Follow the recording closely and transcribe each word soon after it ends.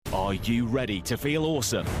Are you ready to feel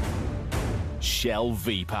awesome? Shell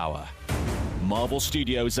V-Power. Marvel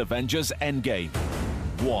Studios' Avengers Endgame.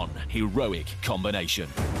 One heroic combination.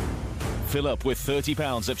 Fill up with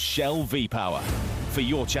 £30 of Shell V-Power for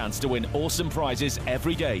your chance to win awesome prizes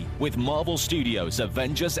every day with Marvel Studios'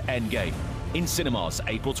 Avengers Endgame in cinemas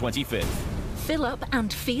April 25th. Fill up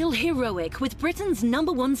and feel heroic with Britain's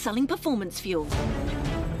 #1 selling performance fuel.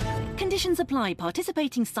 Conditions apply.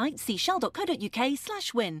 Participating sites see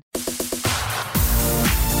shell.co.uk/win.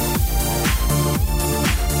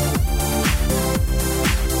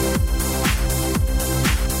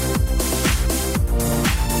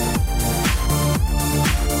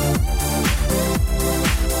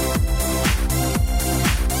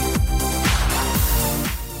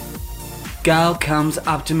 Gal comes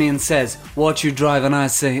up to me and says, "What you drive?" And I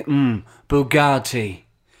say, Bugatti.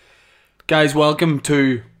 Guys, welcome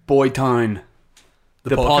to Boytown,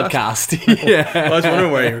 the podcast. Yeah. I was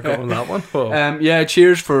wondering where you were going with that one. Oh, yeah,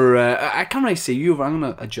 cheers for... I can't really see you, but I'm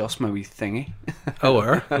going to adjust my wee thingy. oh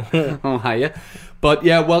where? Oh, hiya. But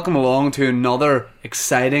yeah, welcome along to another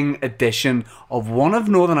exciting edition of one of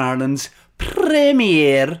Northern Ireland's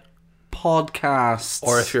premier podcasts.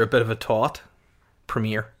 Or if you're a bit of a tot,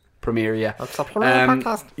 premiere. Premiere, yeah. That's a premiere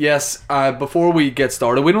podcast. Yes, before we get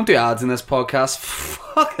started, we don't do ads in this podcast.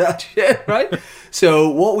 Fuck that shit, right? So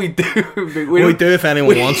what we do... We do if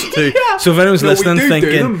anyone wants to. Yeah. So if anyone's listening do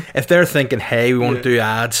thinking, them. if they're thinking, hey, we want to do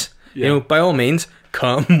ads, you know, by all means,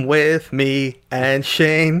 come with me and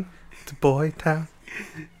Shane to Boytown.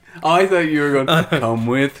 I thought you were going, come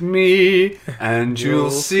with me and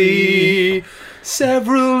you'll see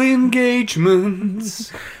several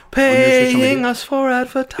engagements... Paying us for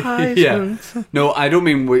advertisements. Yeah. No, I don't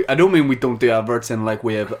mean we don't do adverts in like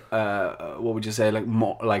we have what would you say, like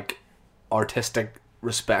more like artistic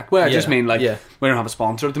respect. Well, I just mean like we don't have a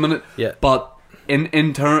sponsor at the minute. Yeah. But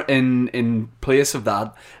in place of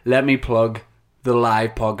that, let me plug the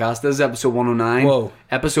live podcast. This is episode 109. Whoa.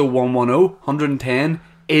 Episode 110, 110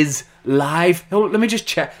 is live. Oh, let me just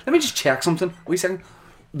check something. Wait a second.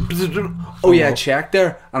 Oh yeah, check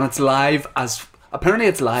there, and it's live as. Apparently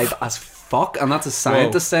it's live as fuck, and that's a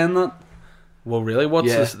scientist saying that. Well, really?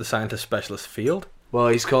 What's the scientist specialist field? Well,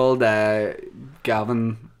 he's called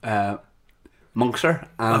Gavin Monkser.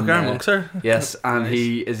 And, Gavin Monkser? Yes, and Nice.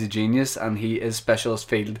 he is a genius, and his specialist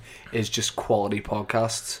field is just quality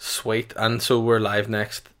podcasts. Sweet. And so we're live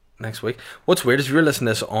next week. What's weird is if you're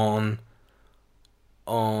listening to this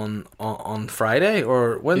on Friday,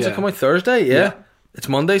 or when's it come out? Thursday? Yeah. It's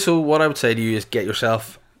Monday, so what I would say to you is get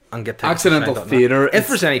yourself and get tickets. Accidental Theatre. If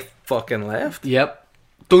there's any fucking left. Yep.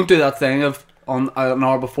 Don't do that thing of on an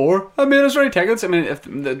hour before. I mean, is there any tickets? I mean, if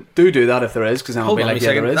do that if there is, because then I'll Hold be on like, a yeah,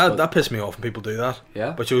 second. there is. That pisses me off when people do that.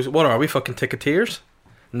 Yeah. But what are we, fucking ticketeers?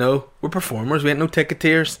 No, we're performers. We ain't no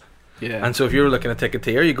ticketeers. Yeah. And so if you're looking at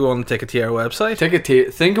Ticketeer, you go on the Ticketeer website.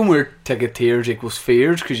 Thinking we're ticketeers equals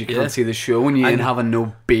fears because you can't see the show and you ain't having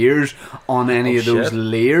no beers on any of those shit.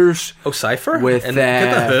 layers. Oh, Cypher? With and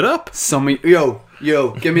get the hood up.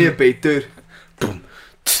 Yo, give me a beat, dude.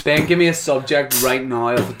 Ben, give me a subject right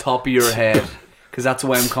now off the top of your head, because that's the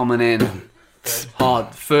way I'm coming in.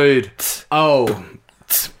 Hot food. Oh,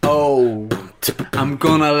 I'm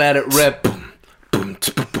gonna let it rip.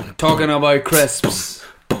 Talking about crisps.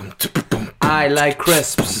 I like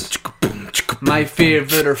crisps. My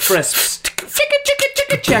favorite are frisps.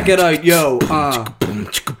 Check it out, yo.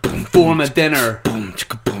 Form a dinner.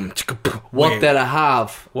 What did I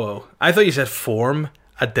have? Whoa. I thought you said form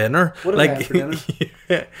a dinner. What did I have for dinner?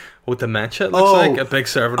 Yeah. With dementia, it looks like a big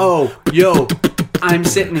serving. Oh, yo, I'm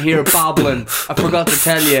sitting here babbling. I forgot to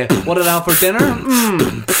tell you. What did I have for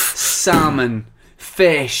dinner? Salmon,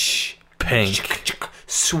 fish, Pink.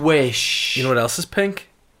 swish. You know what else is pink?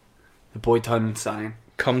 The Boytown sign.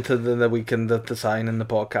 Come to the weekend at the sign in the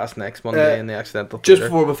podcast next Monday in the Accidental Just Theatre.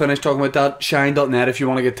 before we finish talking about that, shine.net, if you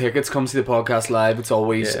want to get tickets, come see the podcast live. It's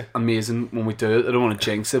always amazing when we do it. I don't want to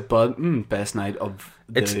jinx it, but best night of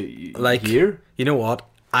the year. You know what?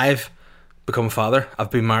 I've become a father.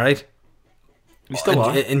 I've been married. You still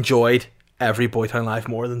are? Enjoyed every Boytown Live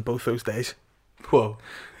more than both those days. Whoa.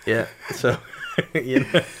 Yeah. So, you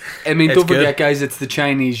know, I mean, it's don't forget, good. guys, it's the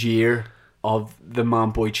Chinese year of the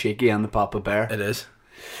Man Boy Cheeky and the Papa Bear. It is.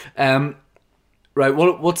 Right,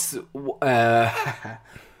 what's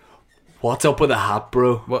what's up with the hat,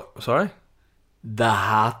 bro? What? Sorry? The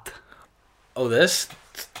hat. Oh, this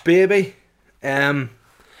baby.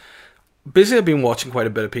 Basically, I've been watching quite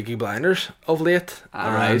a bit of Peaky Blinders of late.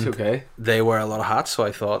 Right, okay. They wear a lot of hats, so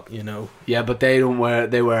I thought, you know. Yeah, but they don't wear.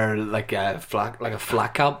 They wear like a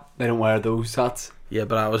flat cap. They don't wear those hats. Yeah,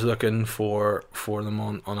 but I was looking for them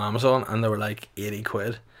on Amazon, and they were like 80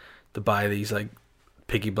 quid to buy these like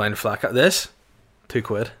Peaky Blinder flat cap. This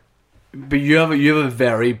 £2. But you have a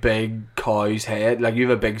very big cow's head. Like you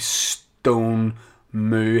have a big stone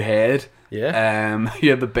moo head. Yeah. You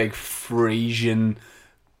have a big Frisian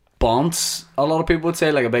bonce. A lot of people would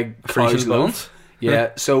say like a big cow's Frisian loaf. bonce?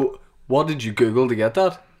 Yeah. So what did you Google to get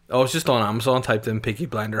that? I was just on Amazon, typed in Peaky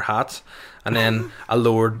Blinder hats, and then I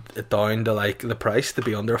lowered it down to like the price to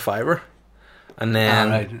be under £5. And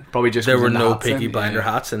then probably just there were because of the no hats Peaky in. Blinder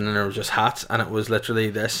Yeah. hats, and then there was just hats, and it was literally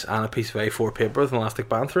this and a piece of A4 paper with an elastic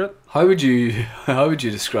band through it. How would you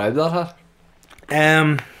describe that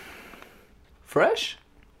hat? Fresh?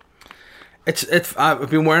 It's I've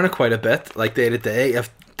been wearing it quite a bit, like day to day.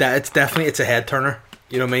 It's a head turner.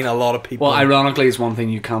 You know what I mean? A lot of people. Well, ironically, it's one thing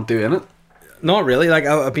you can't do in it. Not really. Like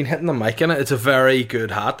I've been hitting the mic in it. It's a very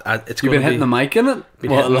good hat. You've been hitting the mic in it?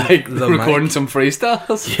 What, like recording some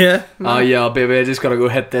freestyles? Yeah. Oh yeah, baby, I just gotta go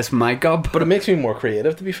hit this mic up. But it makes me more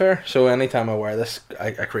creative, to be fair. So anytime I wear this,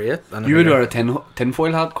 I create. And You would wear a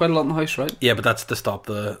tinfoil hat quite a lot in the house, right? Yeah, but that's to stop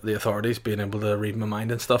the authorities being able to read my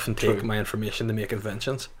mind and stuff and take my information to make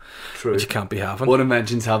inventions. True. Which you can't be having. What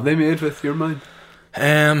inventions have they made with your mind?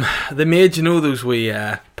 They made, those wee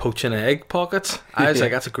poaching egg pockets. I was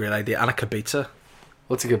like, that's a great idea. And a kibitza.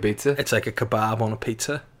 What's a kibitza? It's like a kebab on a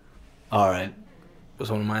pizza. Alright. Was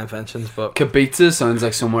one of my inventions, but Kibitza sounds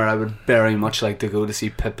like somewhere I would very much like to go to see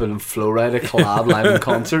Pitbull and Flowride a collab live in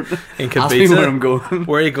concert. in Ask me Kibitza, where I'm going.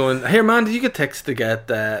 where are you going? Here, man, did you get tickets to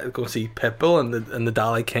go see Pitbull and the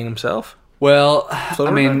Dalai King himself? Well, So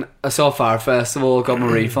I mean, I saw Fire Festival, got my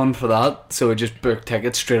refund for that, so I just booked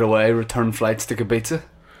tickets straight away, return flights to Kibitza.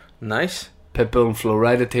 Nice. Pitbull and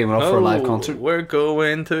Flowride are teaming up for a live concert. We're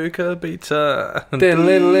going to Kibitza.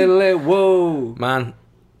 Whoa. Man,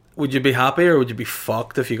 would you be happy or would you be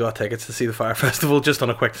fucked if you got tickets to see the Fire Festival? Just on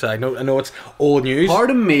a quick side note, I know it's old news. Part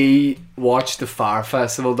of me watched the Fire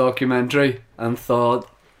Festival documentary and thought,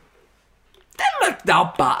 didn't look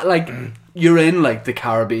that bad. Like, you're in, like, the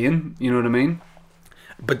Caribbean, you know what I mean?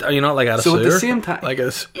 But are you not like at a So sewer? at the same time... Like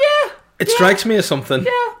as Yeah. it strikes me as something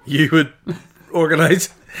you would organise.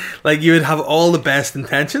 Like you would have all the best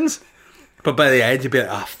intentions, but by the end you'd be like,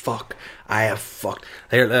 "Ah, fuck, I have fucked."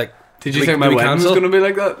 They're like, Did you think my wedding was going to be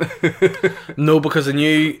like that? No, because I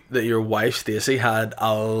knew that your wife Stacey had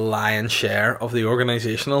a lion's share of the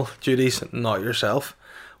organisational duties, not yourself.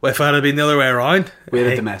 Well, if it had been the other way around, We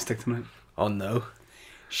had a domestic tonight. Oh no!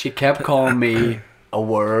 She kept calling me a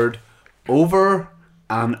word over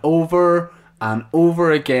and over and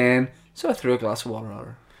over again, so I threw a glass of water at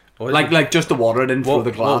her. Like just the water, I didn't throw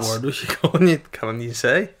the glass. What word was she calling you? Can you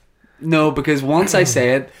say? No, because once I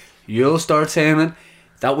say it, you'll start saying it.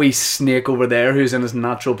 That wee snake over there who's in his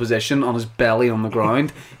natural position on his belly on the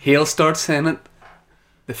ground, he'll start saying it.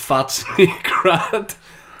 The fat snake rat.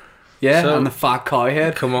 Yeah, So, and the fat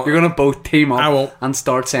cowhead. come on. You're going to both team I up won't. and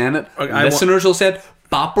start saying it. I Listeners will say it.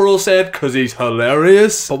 Bapper will say it because he's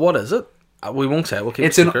hilarious. But what is it? We won't say it. We'll keep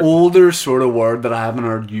It's it an secret. older sort of word that I haven't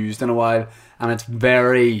heard used in a while, and it's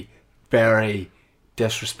very, very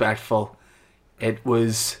disrespectful. It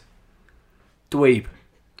was dweeb.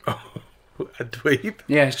 A dweeb.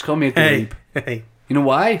 Yeah, just call me a dweeb. Hey, You know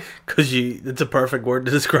why? because it's a perfect word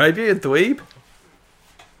to describe you, a dweeb.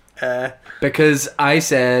 Because I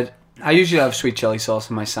said I usually have sweet chili sauce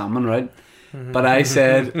in my salmon, right? But I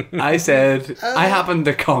said I happened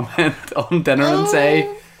to comment on dinner and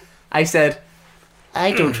say, I said,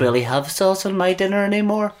 I don't really have sauce on my dinner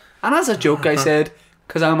anymore. And as a joke, I said,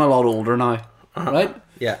 because I'm a lot older now, right?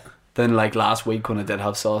 Yeah. Than like last week when I did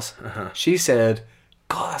have sauce. She said,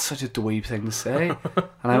 God, that's such a dweeb thing to say.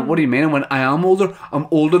 And I, what do you mean? I went, I am older. I'm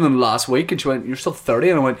older than last week. And she went, you're still 30.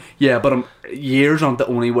 And I went, yeah, but years aren't the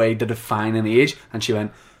only way to define an age. And she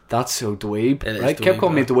went, that's so dweeb. It is Right? Kept dweeb,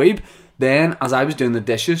 calling me dweeb. Then, as I was doing the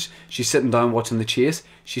dishes, she's sitting down watching The Chase.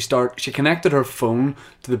 She connected her phone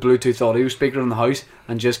to the Bluetooth audio speaker in the house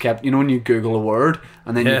and just kept, you know when you Google a word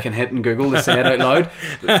and then you can hit in Google to say it out loud?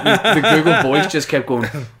 The Google voice just kept going,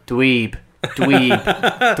 dweeb, dweeb,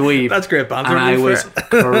 dweeb. That's great banter. And to I be was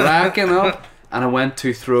fair. cracking up and I went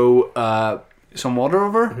to throw some water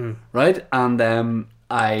over, right? And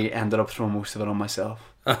I ended up throwing most of it on myself.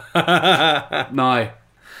 Now,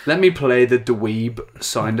 let me play the dweeb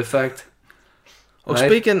sound effect. Oh, Right?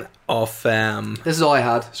 speaking of This is all I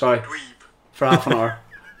had. Sorry. Dweeb. For half an hour.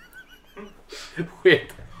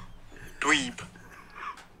 Wait. Dweeb.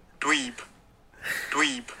 Dweeb.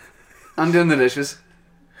 Dweeb. I'm doing the dishes.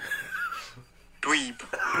 Dweeb.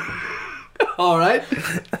 Alright.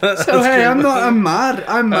 So hey, I'm mad.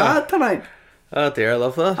 I'm mad tonight. Oh dear, I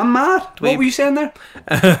love that. I'm mad. What were you saying there?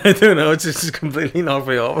 I don't know, it's just completely knocked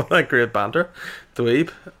me off with that great banter. Dweeb.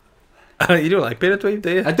 You don't like being a dweeb,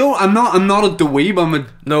 do you? I don't. I'm not a dweeb. I'm a.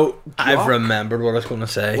 No, I've remembered what I was going to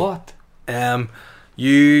say. What?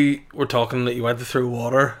 You were talking that you went to throw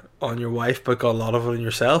water on your wife, but got a lot of it on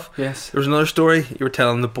yourself. Yes. There was another story you were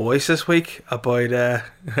telling the boys this week about a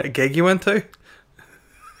gig you went to.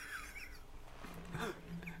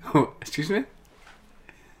 Oh, excuse me.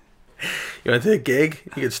 You went to a gig.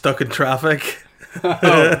 You get stuck in traffic.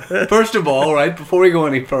 Oh, first of all, right, before we go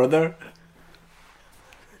any further,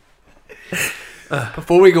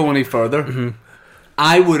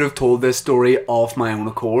 I would have told this story off my own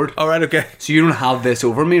accord. All right, okay. So you don't have this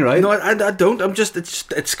over me, right? No, I don't. I'm just.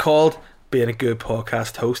 It's called being a good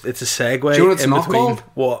podcast host. It's a segue. Do you know what it's in not between called?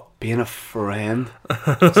 What? Being a friend.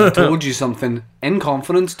 So I told you something in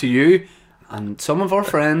confidence to you and some of our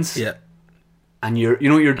friends. Yeah. And you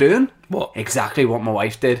know what you're doing? What? Exactly what my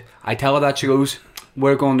wife did. I tell her that, she goes,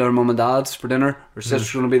 we're going to her mum and dad's for dinner. Her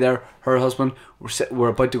sister's going to be there. Her husband. We're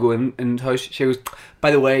about to go in the house. She goes, by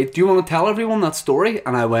the way, do you want to tell everyone that story?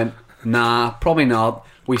 And I went, nah, probably not.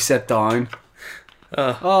 We sit down.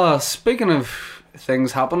 Speaking of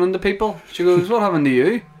things happening to people, she goes, what happened to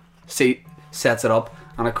you? See, sets it up.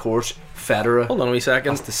 And of course, Federer. Hold on a wee second.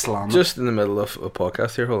 That's the slam. Just in the middle of a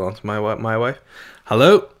podcast here. Hold on. It's my wife.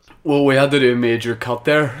 Hello. Well, we had to do a major cut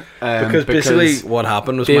there. Because basically what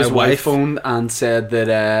happened was Dave's my wife phoned and said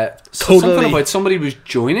that Totally. something about somebody was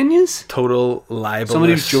joining you. total libelous.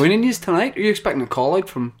 Somebody was joining you tonight. Are you expecting a call out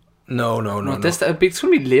from? No. It's going to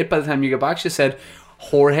be late by the time you get back. She said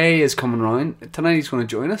Jorge is coming round tonight. He's going to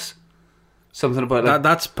join us. Something about like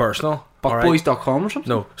That's personal. Alright. buckboys.com or something.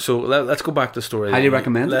 No, so let's go back to the story. Highly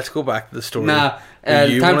recommend it. Let's go back to the story. Nah,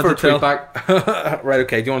 that you time wanted for a to tell. tweet back. Right,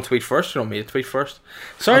 okay. Do you want to tweet first? Or do you want me to tweet first?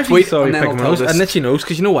 Sorry I'll if you tweet thought and you then picked I'll my tell nose. this. And itchy nose,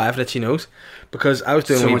 because you know why I have an itchy nose? Because I was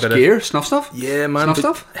doing So a wee much bit gear, snuff stuff. Yeah, man. Snuff but-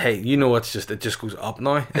 stuff. Hey, you know it just goes up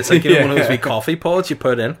now. It's like you know one of those Yeah. wee coffee pods you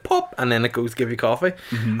put in, pop, and then it goes to give you coffee.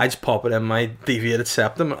 I just pop it in my deviated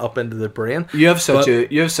septum up into the brain. You have such But-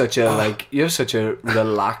 a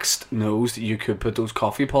relaxed nose that you could put those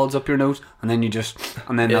coffee pods up your nose, and then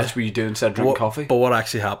that's what you do instead of drinking coffee. But what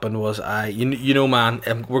actually happened was you know, man,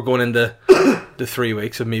 we're going into the 3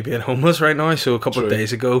 weeks of me being homeless right now. So a couple of True.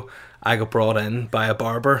 days ago, I got brought in by a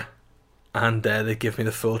barber, and they give me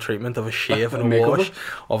the full treatment of a shave and a Makeover? wash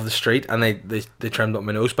of the street, and they trimmed up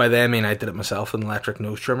my nose. By then, I mean I did it myself with an electric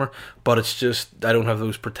nose trimmer, but it's just I don't have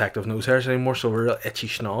those protective nose hairs anymore, so we're real itchy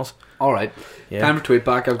schnoz. All right, Yeah. time for tweet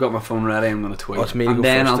back. I've got my phone ready. I'm going to tweet, Oh, it's me to and go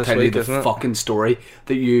then first I'll this tell week, you isn't the it? fucking story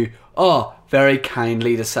that you very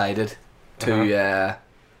kindly decided to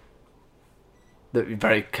that you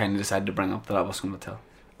very kindly decided to bring up that I was going to tell.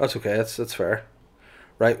 That's okay. That's fair.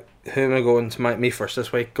 Right, who am I going to? Me first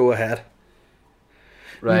this week. Go ahead.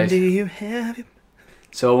 Right. Do you have it?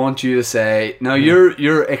 So I want you to say now.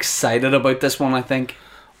 You're excited about this one. I think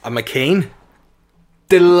Am I keen?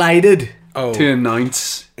 delighted Oh. to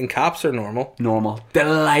announce In caps or normal? normal.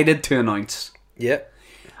 Delighted to announce Yeah.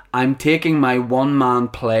 I'm taking my one-man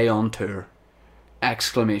play on tour!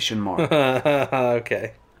 Exclamation mark.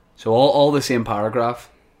 Okay. So all the same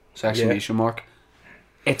paragraph. So exclamation mark.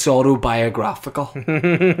 It's autobiographical.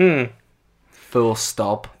 Full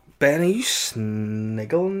stop. Ben, are you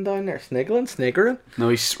sniggling down there? Sniggering? No,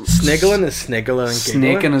 he's Sniggling is sniggling and giggling.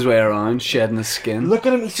 snaking his way around, shedding his skin. Look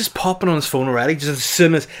at him, he's just popping on his phone already. Just as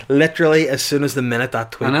soon as the minute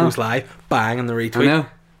that tweet I know. goes live, bang on the retweet. I know.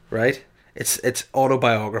 Right? It's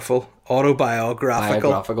autobiographical.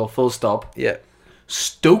 Biographical. Full stop. Yeah.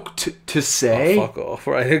 Stoked to say Oh, fuck off.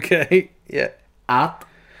 Right, okay. Yeah. at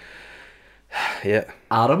Yeah.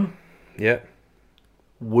 Adam Yeah.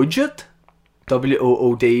 Woodgett.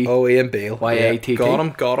 WOOD. Oh, Ian Beale. YATT.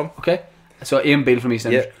 Yeah. Got him. Okay. So Ian Beale from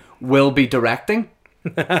EastEnders Yeah. will be directing.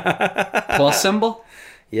 Plus symbol.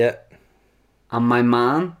 Yeah. And my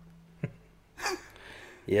man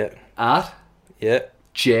Yeah. at Yeah.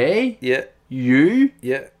 J Yeah. U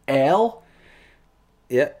Yeah. L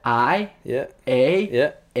Yeah. I Yeah. A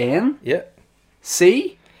Yeah. N Yeah.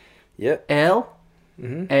 C Yeah. L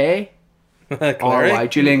A R Y.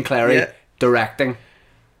 Julian Clary Yeah. directing.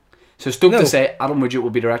 So stoked No. to say Adam Woodgett will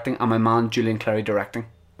be directing, and my man Julian Clary directing.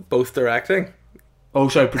 Both directing. Oh,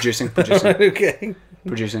 sorry, producing. Okay.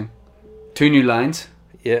 Producing. 2 new lines.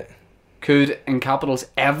 Yeah. Could, in capitals,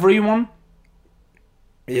 everyone,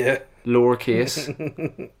 Yeah. lowercase,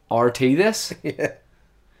 RT this, Yeah.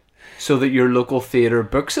 so that your local theatre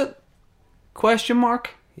books it? Question mark.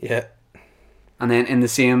 Yeah. And then in the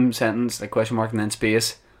same sentence, like question mark and then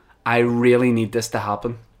space, I really need this to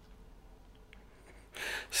happen.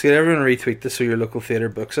 So get everyone retweet this so your local theatre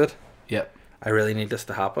books it. Yep. I really need this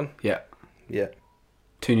to happen. Yeah. Yeah.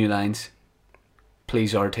 2 new lines.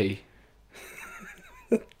 Please RT.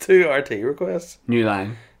 2 RT requests. New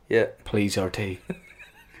line. Yeah. Please RT.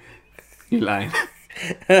 New line.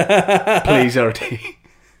 Please RT.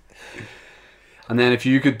 And then if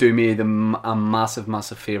you could do me a massive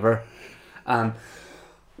favour and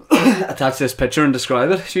attach this picture and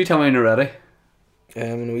describe it. So you tell me when you're ready.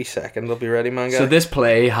 In a wee second, I'll be ready, man. Guy. So this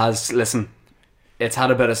play has, listen, it's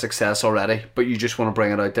had a bit of success already, but you just want to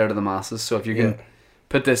bring it out there to the masses. So if you can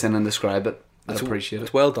put this in and describe it, I'd appreciate it.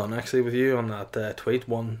 It's well done, actually, with you on that tweet.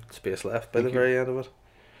 1 space left by the very end of it.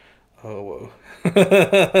 Oh,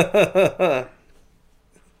 whoa.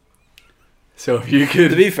 So if you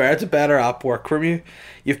could... To be fair, it's a better app work from you.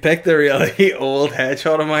 You've picked a really old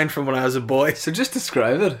headshot of mine from when I was a boy. So just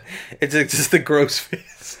describe it. It's just a gross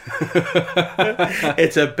face.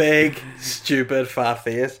 It's a big, stupid, fat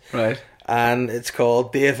face. Right. And it's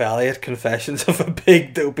called Dave Elliott Confessions of a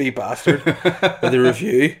Big Dopey Bastard. With a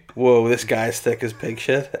review. Whoa, this guy's thick as pig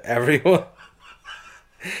shit. Everyone.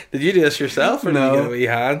 Did you do this yourself or No. did you get a wee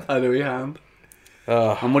hand? I had a wee hand.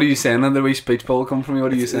 Oh. And what are you saying? And the wee speech bubble come from me?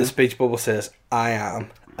 What are you The saying? speech bubble says, I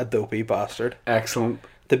am a dopey bastard. Excellent.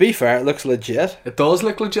 To be fair, it looks legit. It does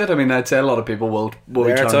look legit. I mean, I'd say a lot of people will be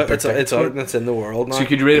There, trying it's to out, predict it's out it. and it's in the world now. So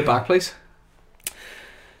could you read it back, please?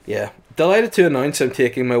 Yeah. Delighted to announce I'm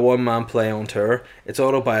taking my one-man play on tour. It's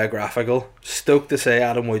autobiographical. Stoked to say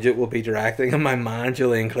Adam Woodgett will be directing and my man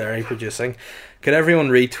Julian Clary producing. Could everyone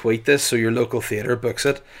retweet this so your local theatre books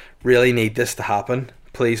it? Really need this to happen.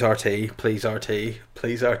 Please RT, please RT,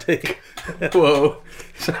 please RT. Whoa.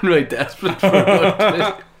 You sound right desperate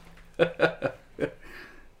for it.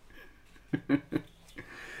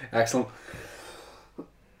 Excellent.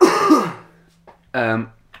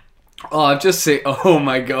 Oh, I've just seen. Oh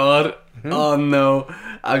my god. Oh no.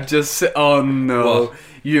 Oh no. What?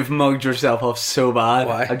 You've mugged yourself off so bad.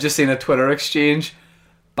 Why? I've just seen a Twitter exchange.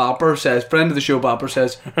 Bapper says, friend of the show Bapper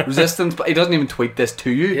says, resistance, he doesn't even tweet this to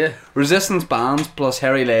you. Yeah. Resistance bands plus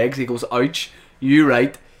hairy legs equals ouch. You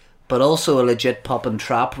right. But also a legit pop and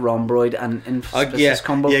trap, rhomboid and emphasis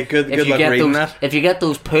combo. Yeah, good If you luck get reading those, that. If you get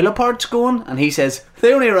those pull parts going, and he says,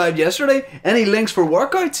 they only arrived yesterday, any links for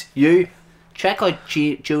workouts? You check out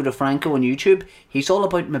Joe DeFranco on YouTube. He's all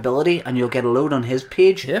about mobility, and you'll get a load on his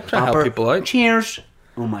page. Yeah, try to help people out. Cheers.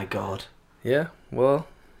 Oh my god. Yeah, well,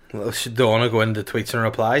 should do you want to go into tweets and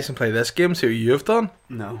replies and play this game, see what you've done?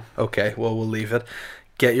 No. Okay, well, we'll leave it.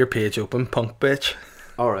 Get your page open, punk bitch.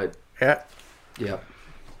 Alright. Yeah. Yeah.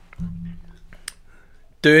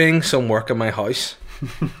 Doing some work in my house.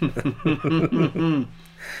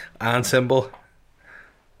 And symbol.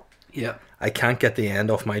 Yeah. I can't get the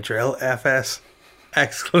end off my drill. FS.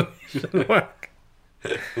 Exclamation mark.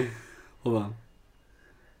 Hold on.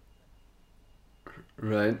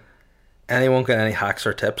 Right. Anyone got any hacks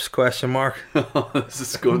or tips? Question mark. This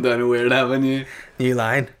is going down a weird avenue. New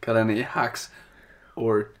line. Got any hacks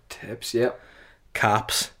or tips? Yep.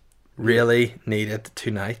 Caps. Really need it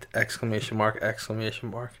tonight. Exclamation mark. Exclamation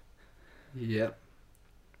mark. Yep.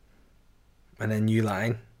 And then new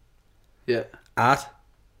line. Yeah. At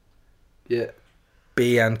Yeah.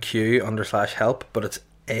 B&Q / help, but it's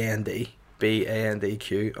A&D.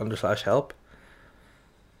 BANDQ / help.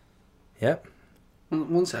 Yep.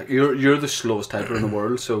 One sec. You're the slowest typer in the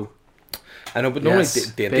world, so I know, but normally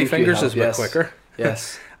dainty B&Q fingers help, is a bit yes. quicker.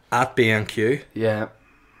 Yes. At B&Q. Yeah.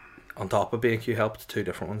 On top of B&Q help, it's 2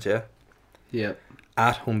 different ones, yeah. Yep.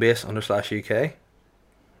 At homebase / UK.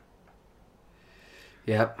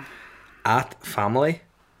 Yep. At family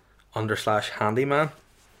 / handyman.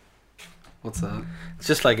 What's that? It's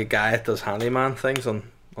just like a guy that does handyman things on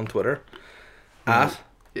Twitter. At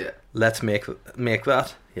Yeah. let's make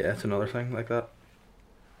that. Yeah, it's another thing like that.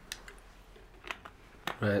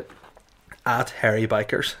 Right. At hairy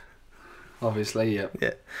bikers. Obviously, yep.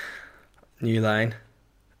 Yeah. New line.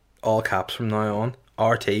 All caps from now on.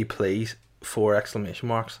 RT please. 4 exclamation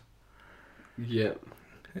marks. Yep.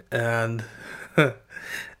 And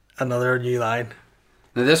another new line.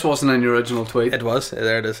 Now this wasn't in your original tweet. It was.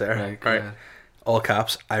 There it is there. Right, go ahead. All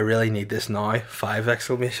caps. I really need this now. 5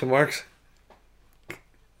 exclamation marks.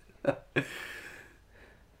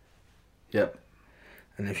 Yep.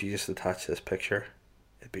 And if you just attach this picture,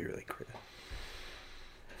 it'd be really great.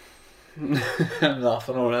 I'm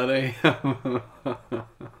laughing already.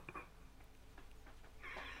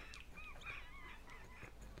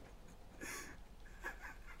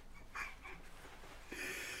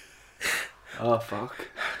 Oh fuck.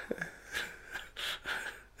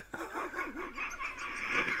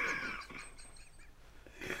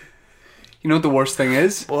 You know what the worst thing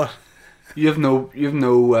is? What? You have no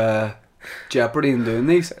jeopardy in doing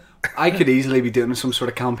these. I could easily be doing some sort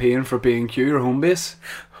of campaign for B&Q or Homebase.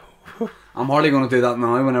 I'm hardly going to do that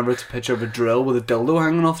now whenever it's a picture of a drill with a dildo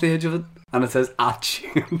hanging off the edge of it and it says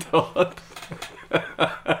Shane Todd.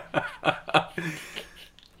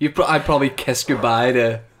 I'd probably kiss goodbye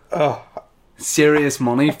to serious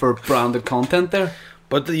money for branded content there.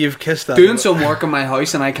 But you've kissed that. Doing some work in my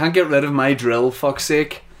house and I can't get rid of my drill, fuck's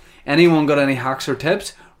sake. Anyone got any hacks or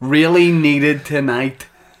tips? Really needed tonight.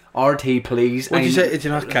 RT, please. What did you say? Did you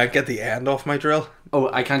not can't get the end off my drill? Oh,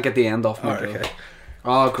 I can't get the end off my drill. Okay.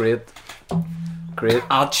 Oh, great. Great.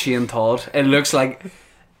 Shane Todd. It looks like...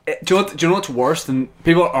 Do you know what's worse? Than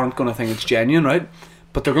people aren't going to think it's genuine, right?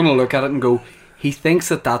 But they're going to look at it and go, he thinks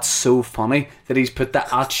that that's so funny that he's put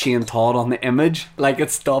the Shane Todd on the image, like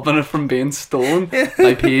it's stopping it from being stolen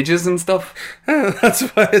by pages and stuff. That's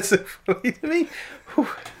why it's so funny to me.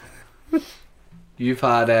 You've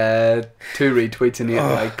had 2 retweets and 8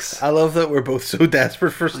 likes. I love that we're both so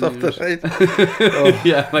desperate for stuff tonight.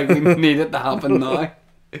 Yeah, like we need it to happen now.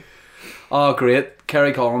 Oh, great.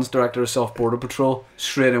 Kerry Collins, director of Soft Border Patrol,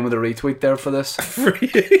 straight in with a retweet there for this. For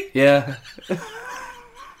you? Yeah.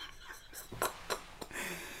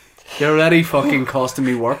 You're already fucking costing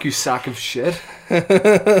me work, you sack of shit.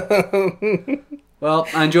 Well,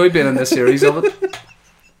 I enjoy being in this series of it.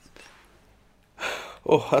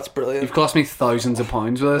 Oh, that's brilliant. You've cost me thousands of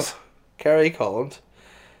pounds with this. Kerry Collins.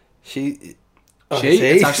 She?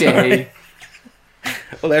 It's actually a he.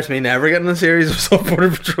 Well, there's me never getting a series of Soft Border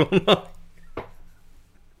Patrol now.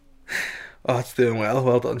 Oh, it's doing well.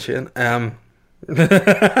 Well done, Shane.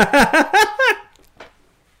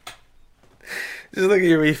 Just look at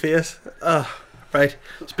your wee face. Right.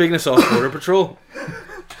 Speaking of Soft Border Patrol.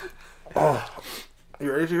 Oh,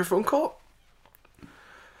 you ready for your phone call?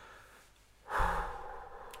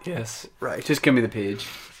 Yes. Right. Just give me the page.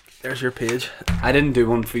 There's your page. I didn't do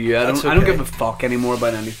one for you. I don't give a fuck anymore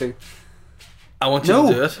about anything. I want you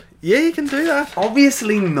to do it. Yeah, you can do that.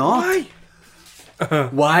 Obviously not. Why?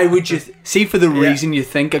 Why would you... See, for the reason you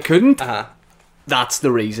think I couldn't, Uh-huh. that's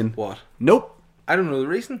the reason. What? Nope. I don't know the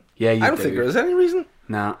reason. Yeah, you I don't do. think there is any reason.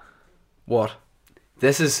 Nah. What?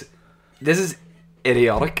 This is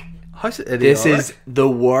idiotic. How's it idiotic? This is the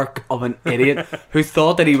work of an idiot who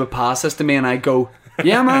thought that he would pass this to me and I go,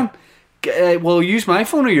 yeah, man, well, use my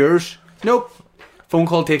phone or yours. Nope. Phone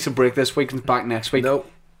call takes a break this week and back next week. Nope.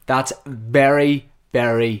 That's very,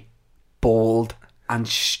 very bold and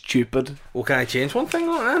stupid. Well, can I change one thing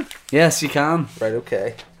on it then? Yes, you can. Right,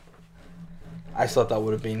 okay. I thought that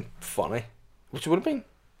would have been funny. Which would have been?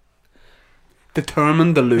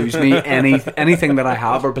 Determined to lose me anything that I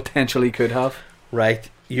have or potentially could have. Right,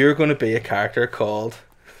 you're going to be a character called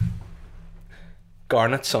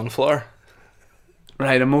Garnet Sunflower.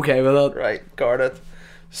 Right, I'm okay with that. Right, Garnet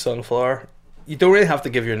Sunflower. You don't really have to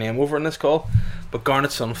give your name over in this call, but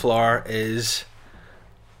Garnet Sunflower is...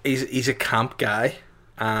 He's a camp guy,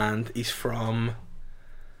 and he's from...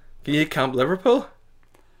 Can you Camp Liverpool?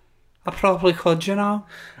 I probably could, you know.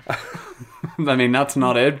 I mean, that's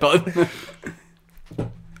not it, but...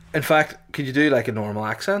 In fact, could you do like a normal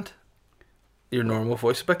accent? Your normal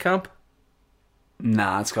voice about camp?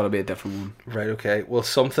 Nah, it's got to be a different one. Right, okay. Well,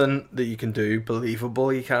 something that you can do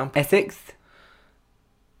believable you camp. Ethics?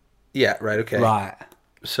 Yeah, right, okay. Right.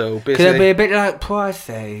 So Could it basically... be a bit like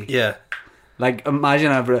Pussy? Yeah. Like,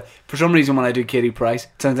 imagine for some reason when I do Katie Price,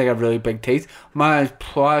 it sounds like I have really big teeth. My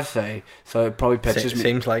Pussy. So it probably pitches me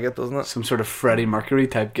Seems like it, doesn't it? some sort of Freddie Mercury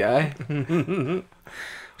type guy. I'm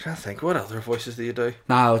trying to think, what other voices do you do?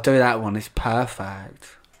 No, do that one. It's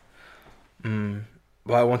perfect. Well,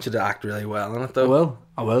 I want you to act really well in it, though.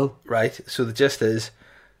 I will. Right, so the gist is,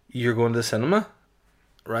 you're going to the cinema,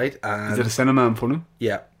 right? Is And it a cinema in front of?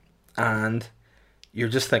 yeah, and you're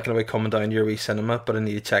just thinking about coming down to your wee cinema, but I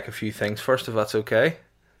need to check a few things first, if that's okay.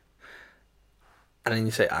 And then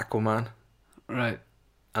you say Aquaman, Right.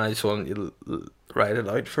 and I just want you to write it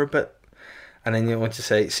out for a bit. And then you want to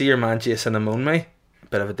say, see your man Jason Momoa,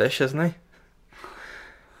 bit of a dish, isn't he?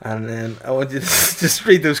 And then I want you to just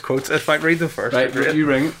read those quotes. In fact, read them first. Right, you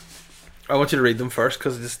ring it. I want you to read them first,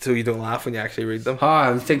 because just so you don't laugh when you actually read them. Hi,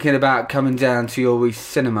 I'm thinking about coming down to your wee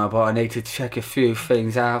cinema, but I need to check a few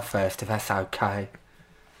things out first, if that's okay.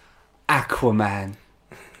 Aquaman.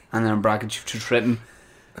 And then in brackets you've just written,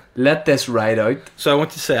 let this ride out. So I want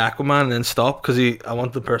you to say Aquaman and then stop, because I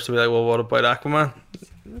want the person to be like, well, what about Aquaman?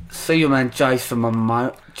 See you, man, Jason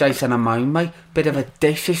Momoa, bit of a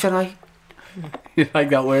dish, isn't he? You like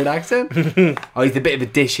that weird accent? Oh, he's a bit of a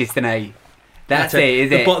dish, isn't he? That's it,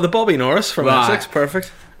 is it? The Bobby Norris from Right. Essex,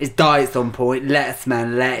 perfect. His diet's on point. Lettuce,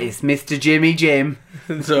 man, lettuce. Mr. Jimmy Jim.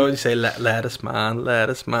 So you say, lettuce man,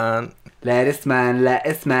 lettuce man. Lettuce, man,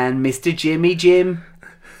 Mr. Jimmy Jim.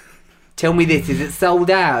 Tell me this, is it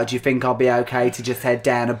sold out, or do you think I'll be okay to just head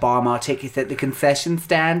down and buy my tickets at the concession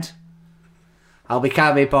stand? I'll be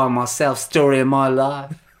coming by myself, story of my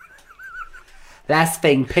life. Last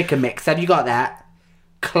thing, pick a mix. Have you got that?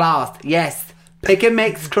 Class, yes. Pick a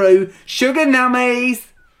mix, crew. Sugar nummies.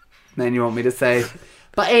 Then you want me to say,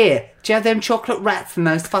 but here, do you have them chocolate rats and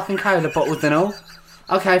those fucking cola bottles and all?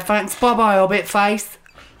 Okay, thanks. Bye-bye, Hobbit face.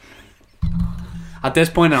 At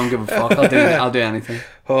this point, I don't give a fuck. I'll do anything.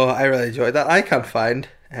 Oh, I really enjoyed that. I can't find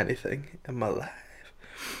anything in my life.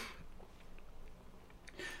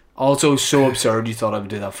 Also, so absurd you thought I would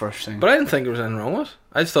do that first thing. But I didn't think there was anything wrong with it.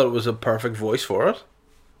 I just thought it was a perfect voice for it.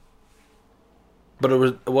 But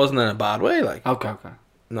it wasn't in a bad way, like. Okay.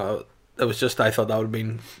 No, it was just, I thought that would have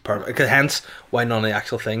been perfect. Hence, why none of the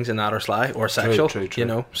actual things in that are sly or sexual, True. you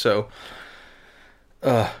know. So,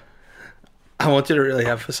 I want you to really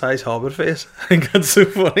emphasise Hobbit face. I think that's so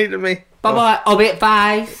funny to me. Bye-bye, Hobbit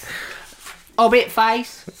face. Hobbit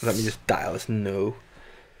face. Let me just dial this no.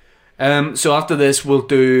 So after this, we'll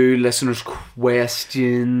do listeners'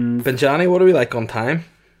 questions. Benjani, what are we like on time?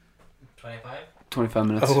 25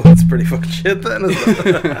 minutes. Oh, that's pretty fucking shit then, isn't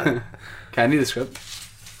it? Okay, I need the script.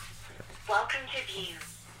 Welcome to View.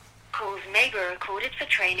 Calls may be recorded for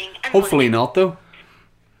training and Hopefully monitoring. not, though.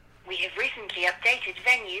 We have recently updated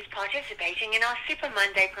venues participating in our Super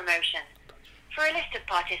Monday promotion. For a list of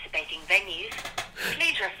participating venues,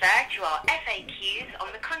 please refer to our FAQs on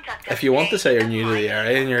the contact us If you want to page say you're at new to the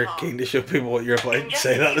area and you're mynews.com. keen to show people what you're In about, just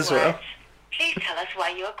say a that few as well. words, please tell us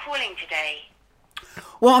why you are calling today.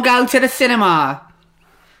 Want to go to the cinema?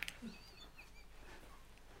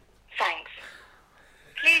 Thanks.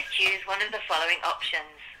 Please choose one of the following options.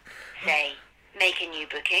 Say, make a new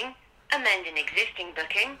booking, amend an existing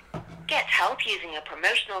booking, get help using a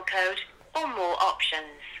promotional code, or more options.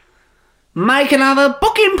 Make another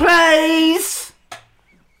booking, please.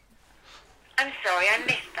 I'm sorry, I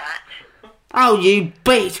missed that. Oh, you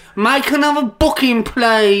beat. Make another booking,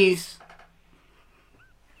 please.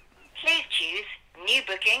 Please choose new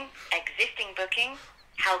booking, existing booking,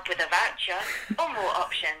 help with a voucher, or more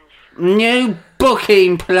options. New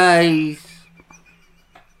booking, please.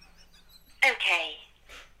 Okay.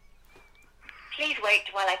 Please wait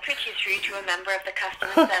while I put you through to a member of the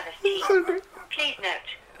customer service team. Please note,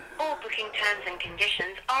 all booking terms and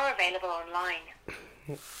conditions are available online.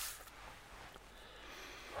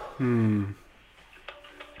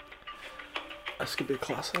 This could be a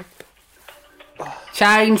classic.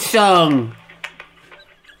 Chain song.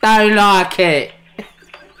 Don't like it.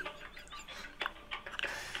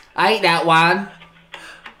 Ain't that one.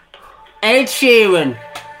 Ed Sheeran.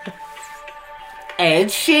 Ed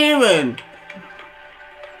Sheeran.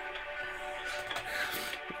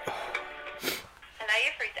 Hello,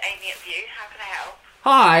 you're free to Amy at View. How can I help?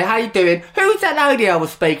 Hi, how you doing? Who's that lady I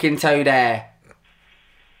was speaking to there?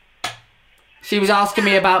 She was asking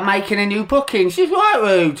me about making a new booking. She's right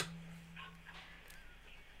rude.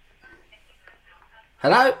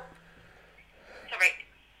 Hello? Sorry,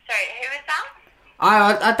 who is that?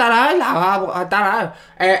 I don't know. I don't know.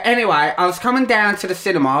 Anyway, I was coming down to the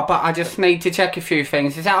cinema, but I just need to check a few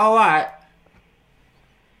things. Is that alright?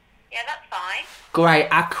 Yeah, that's fine. Great,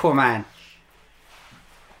 Aquaman.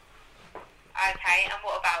 Okay, and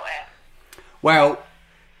what about it? Well,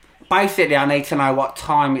 basically I need to know what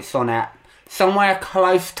time it's on at. Somewhere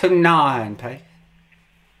close to 9, please. Okay,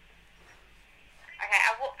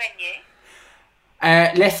 and what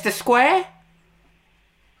venue? Leicester Square?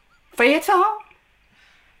 Theatre? Okay,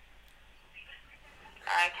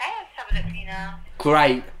 let's have a look for you now.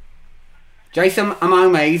 Great. Jason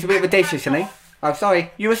Momoa, he's a bit of a dish, isn't he? Oh,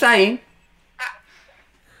 sorry, you were saying?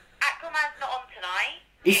 Aquaman's not on tonight.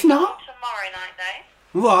 It's not? On tomorrow night,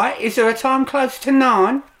 though. Right, is there a time close to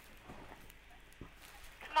 9?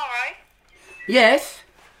 Tomorrow? Yes.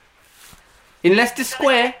 In Leicester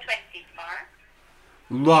Square? 20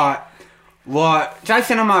 tomorrow. Right.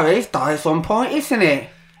 Jason Momoa's diet's on point, isn't it?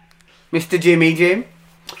 Mr. Jimmy Jim.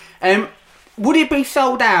 Would it be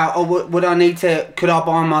sold out, or would I need to? Could I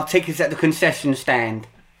buy my tickets at the concession stand?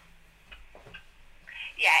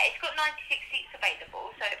 Yeah, it's got 96 seats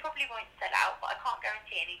available, so it probably won't sell out, but I can't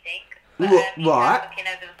guarantee anything. You Right. can book in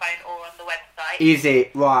over the phone or on the website. Is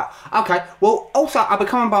it? Right. Okay. Well, also, I'll be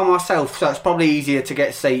coming by myself, so it's probably easier to get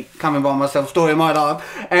a seat coming by myself. Story of my life.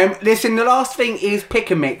 Listen, the last thing is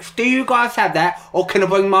pick a mix. Do you guys have that, or can I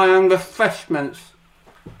bring my own refreshments?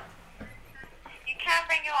 You can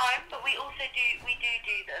bring your own, but we do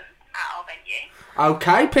them at our venue.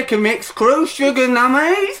 Okay, pick a mix, crew, sugar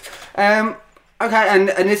nummies. Okay,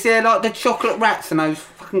 and is there like the chocolate rats and those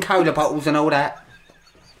fucking cola bottles and all that?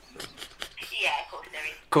 Yeah, of course there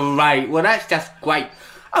is. Great. Well, that's just great.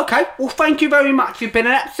 Okay, well, thank you very much. You've been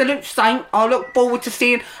an absolute saint. I look forward to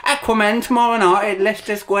seeing Aquaman tomorrow night at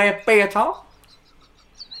Leicester Square Theatre.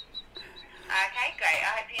 Okay, great.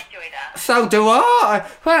 I hope you enjoy that. So do I.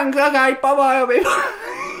 Thanks, okay, bye-bye, I'll be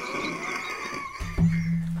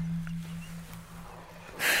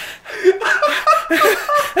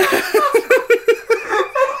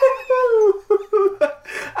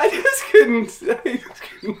I just couldn't say.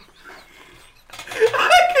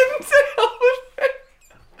 I couldn't say all of it.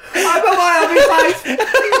 Bye-bye, I'll be fine.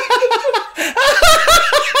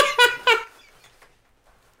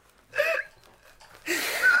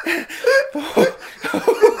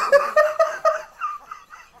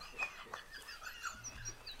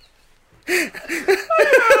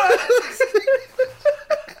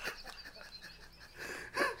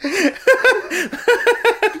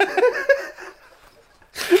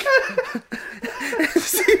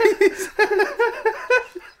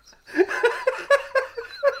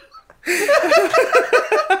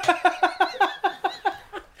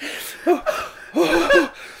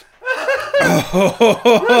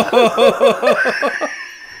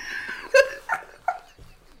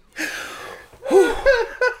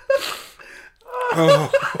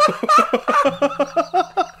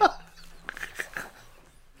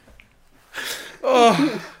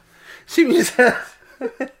 See me said.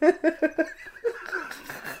 There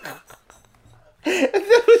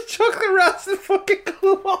was chocolate rats and fucking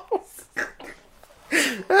claws.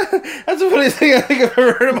 That's the funniest thing I think I've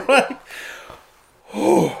ever heard in my life.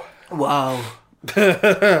 Oh. Wow.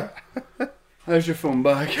 How's your phone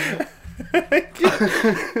back?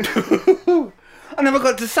 I never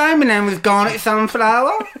got to say my name was Garnet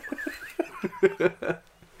Sunflower.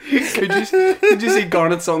 Could you see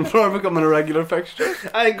Garnet Sunflower becoming a regular fixture?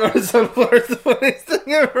 I think Garnet Sunflower is the funniest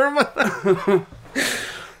thing I've ever heard in my life.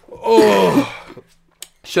 Oh.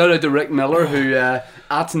 Shout out to Rick Miller who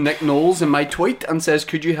at Nick Knowles in my tweet and says,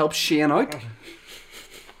 could you help Shane out?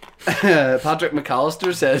 Patrick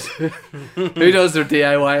McAllister says, who does their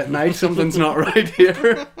DIY at night? Something's not right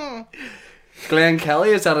here. Glenn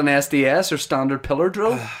Kelly is at an SDS or standard pillar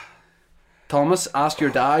drill. Thomas, ask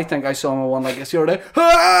your dad. I think I saw him on one like this the other day.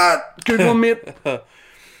 Good one, mate.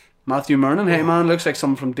 Matthew Mernon, hey man, looks like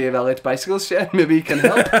someone from Dave Elliott's bicycle shed. Maybe he can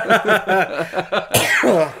help.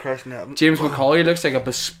 James McCauley looks like a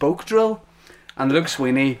bespoke drill. And Luke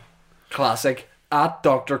Sweeney, classic, at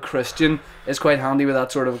Dr. Christian, is quite handy with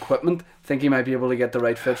that sort of equipment. Think he might be able to get the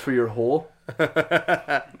right fit for your hole.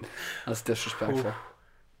 That's disrespectful.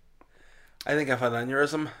 I think I've had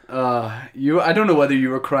aneurysm. I don't know whether you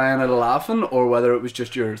were crying out of laughing or whether it was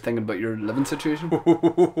just you're thinking about your living situation.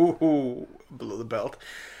 Below the belt.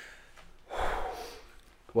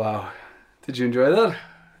 Wow. Did you enjoy that?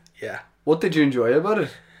 Yeah. What did you enjoy about it?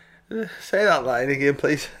 Say that line again,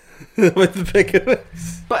 please. With the pick of it.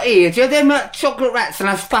 But here, do them chocolate rats and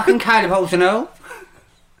us fucking catapults and all?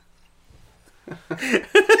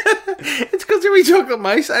 It's because we chocolate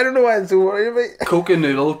mice. I don't know why I'm so worried about. Coca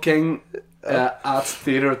Noodle King at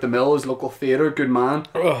Theatre at the Mill, his local theatre, good man,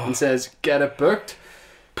 and says, get it booked.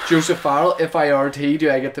 Joseph Farrell, if I RT, do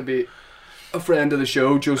I get to be a friend of the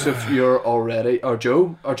show? Joseph, you're already, or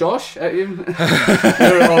Joe, or Josh, you're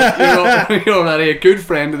already a good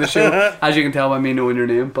friend of the show, as you can tell by me knowing your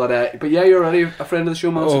name. But yeah, you're already a friend of the show,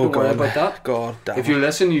 man. So don't worry about that. God damn. If you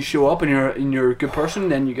listen, you show up, and you're a good person,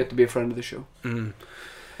 then you get to be a friend of the show. Mm.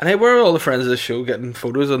 And hey, where are all the friends of the show getting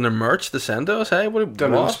photos on their merch to send to us? Hey, don't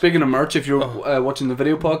know. Speaking of merch, if you're watching the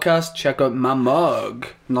video podcast, check out my mug.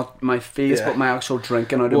 Not my face, but my actual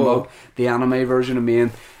drinking out of mug. The anime version of me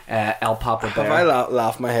and El Papa Bear. Have I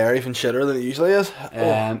laughed my hair even shitter than it usually is?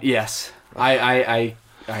 Yes. I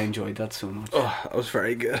enjoyed that so much. Oh, that was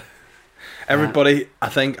very good. Everybody, I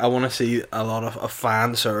think I want to see a lot of a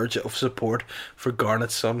fan surge of support for Garnet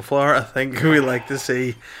Sunflower. I think we like to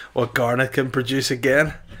see what Garnet can produce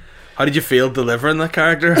again. How did you feel delivering that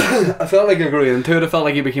character? I felt like I grew into it. I felt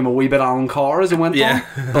like he became a wee bit Alan Carr as it went on.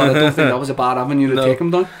 But I don't think that was a bad avenue to take him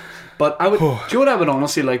down. But I would, do you know what I would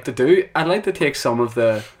honestly like to do? I'd like to take some of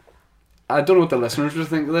the, I don't know what the listeners would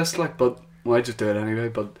think of this, like, but well, I just do it anyway.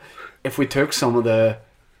 But if we took some of the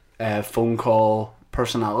phone call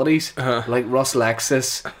personalities, like Russ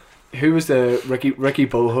Lexus, who was the Ricky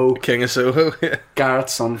Boho, King of Soho, Garnet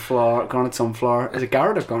Sunflower, is it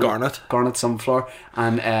Garnet or Garnet Sunflower,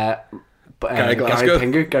 and Gary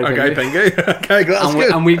Pingu,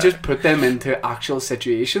 and we just put them into actual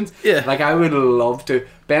situations. Yeah, like I would love to.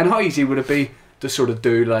 Ben, how easy would it be to sort of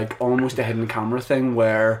do like almost a hidden camera thing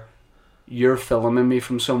where you're filming me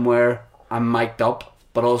from somewhere, I'm mic'd up,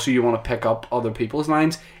 but also you want to pick up other people's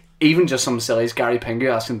lines. Even just some silly as Gary Pingu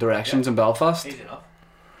asking directions in Belfast. Easy enough.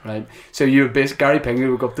 right? So you Gary Pingley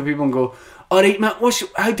would go up to people and go, "Alright, mate,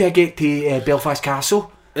 how do I get to Belfast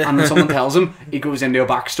Castle?" And then someone tells him, he goes into a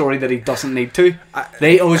backstory that he doesn't need to.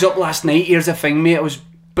 I was up last night, here's a thing, mate, I was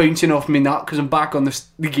bouncing off me nut because I'm back on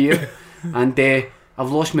the gear, and I've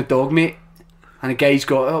lost my dog, mate, and a guy's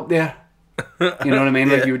got it up there. You know what I mean?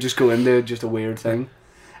 Like, you would just go into just a weird thing.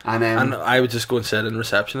 And I would just go and sit in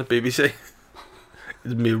reception at BBC.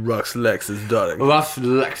 It's me, Rux Lexus, darling. Well, that's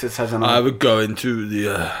Lexus has an... I would go into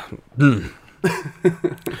the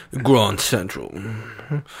Grand Central.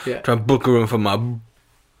 Yeah. Try and book a room for my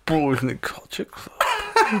boys in the culture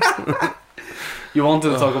club. You wanted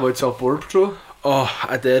to talk about Soft Border Patrol? Oh,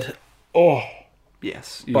 I did. Oh,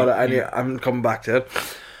 yes. but I'm coming back to it.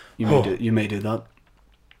 You may do that.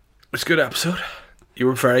 It's a good episode. You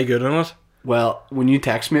were very good on it. Well, when you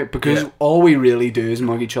text me, because all we really do is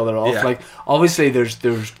mug each other off. Yeah. Like, obviously, there's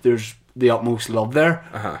the utmost love there,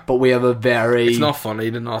 but we have a very... It's not funny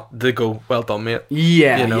to go, well done, mate.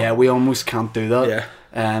 Yeah, you know? yeah, we almost can't do that.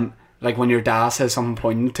 Yeah. Like when your dad says something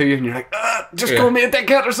pointing to you and you're like, just call me a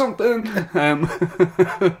dickhead or something.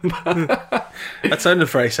 That sounded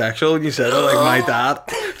very sexual when you said it, like my dad.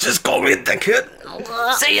 Just call me a dickhead.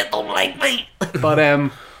 Say you don't like me.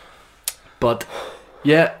 But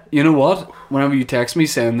yeah, you know what? Whenever you text me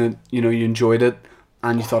saying that, you know, you enjoyed it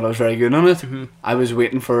and you thought I was very good on it, I was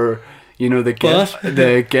waiting for, you know, the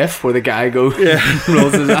gif where the guy rolls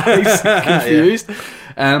his eyes confused.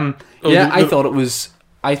 I thought it was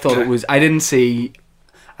I didn't see,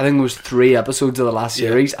 I think there was 3 episodes of the last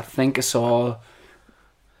series. I think I saw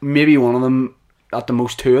maybe one of them, at the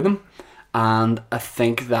most 2 of them, and I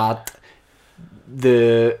think that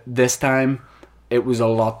this time it was a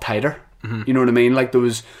lot tighter. You know what I mean? Like there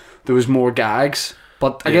was more gags,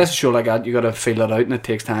 but I guess a show like that you got to feel it out, and it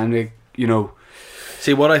takes time to, you know.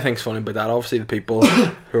 See, what I think's funny about that, obviously the people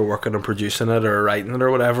who are working on producing it or writing it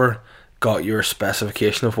or whatever got your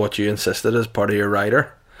specification of what you insisted as part of your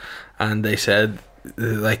writer, and they said,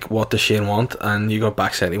 like, what does Shane want? And you got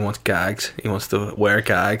back saying he wants gags. He wants to wear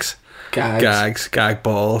gags, gag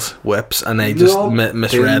balls, whips, and they just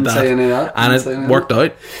misread that, and it worked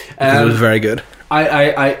out. It was very good.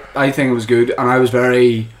 I think it was good, and I was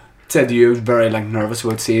said to you, I was very like nervous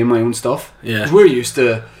about seeing my own stuff. Yeah, 'cause we're used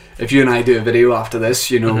to, if you and I do a video after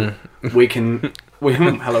this, you know, we can.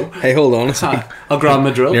 Hello. Hey, hold on a second. I'll grab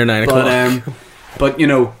my drill. Near 9 o'clock. But you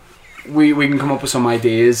know, we can come up with some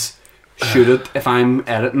ideas. Shoot it. If I'm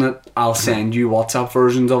editing it, I'll send you WhatsApp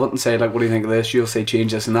versions of it and say, like, what do you think of this? You'll say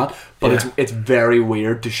change this and that. But it's very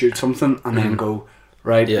weird to shoot something and then go,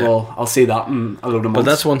 right, well, I'll see that in a load of months.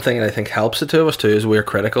 But that's one thing that I think helps the two of us too, is we're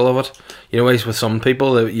critical of it. You know, with some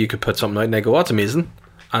people, you could put something out and they go, oh, it's amazing,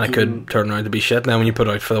 and it could turn around to be shit. Now when you put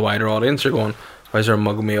it out for the wider audience, you're going, why is there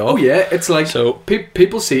mugging me off? Oh yeah, it's like, so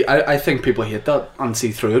people see, I think people hate that and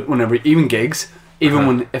see through it whenever, even gigs, even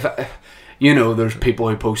when, if you know, there's people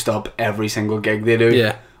who post up every single gig they do.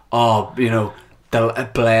 Yeah. Oh, you know,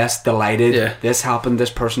 blessed, delighted, this happened, this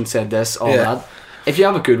person said this, all that. If you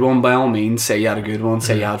have a good one, by all means, say you had a good one,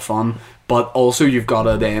 say you had fun. But also, you've got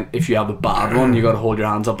to then, if you have a bad one, you got to hold your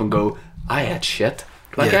hands up and go, I had shit,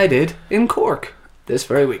 like I did in Cork this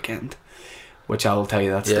very weekend, which I will tell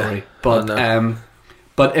you that story. But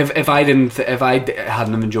if I hadn't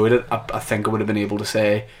have enjoyed it, I think I would have been able to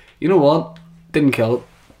say, you know what, didn't kill it,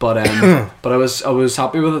 but but I was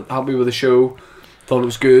happy with it, happy with the show, thought it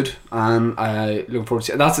was good, and I look forward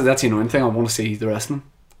to that's the annoying thing. I want to see the rest of them.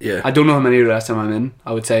 Yeah, I don't know how many of the rest of them I'm in.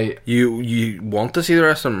 I would say you want to see the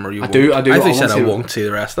rest of them, or you? I do. I thought you said I won't see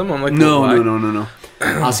the rest of them. I'm like, no.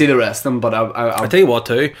 I'll see the rest of them, but I'll tell you what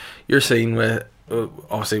too. Your scene with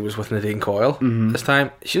obviously was with Nadine Coyle this time.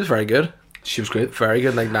 She was very good. She was great, very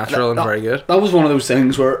good, like natural and very good. That was one of those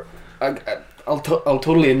things where I'll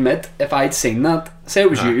totally admit, if I'd seen that, say it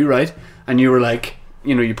was you, right, and you were like,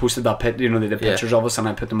 you know, you posted that they did pictures of us and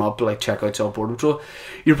I put them up to like check out Soft Border Patrol,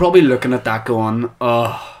 you're probably looking at that going,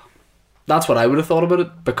 that's what I would have thought about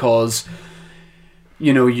it, because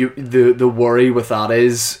you know, the worry with that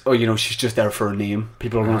is, you know, she's just there for a name,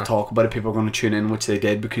 people are going to talk about it, people are going to tune in, which they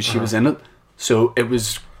did because she was in it. So it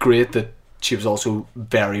was great that she was also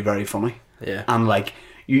very, very funny. Yeah. And like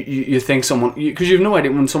you think someone, because you have no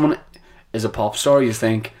idea, when someone is a pop star, you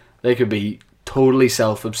think they could be totally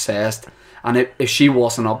self-obsessed, and if she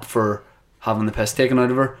wasn't up for having the piss taken out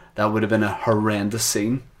of her, that would have been a horrendous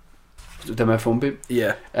scene. Did my phone beep?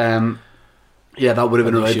 Yeah. Yeah, that would have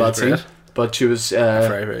been a really bad scene. But she was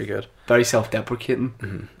very, very good. Very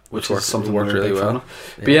self-deprecating, which is something worked really well.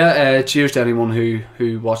 But yeah, cheers to anyone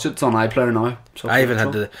who watched it. It's on iPlayer now. So I even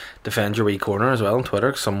had to defend your wee corner as well on Twitter,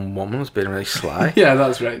 because some woman was being really sly. Yeah,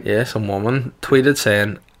 that's right. Yeah, some woman tweeted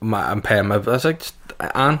saying, I'm paying my... I was like,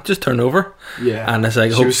 Anne, just turn over. Yeah. And it's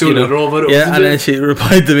like, She was so literal about it, yeah, wasn't and she? then she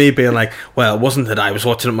replied to me being like, well, it wasn't that I was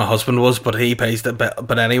watching it, my husband was, but he pays the bit.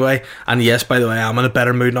 But anyway, and yes, by the way, I'm in a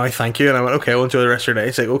better mood now, thank you. And I went, okay, well, enjoy the rest of your day.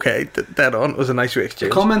 It's like, okay, dead on. It was a nice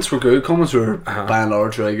exchange. Comments were good. Comments were by and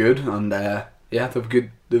large really good, and yeah, they have a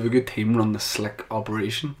good team run the slick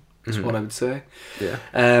operation. That's what I would say.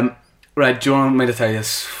 Yeah. Right, do you want me to tell you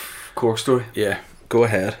this Cork story? Yeah, go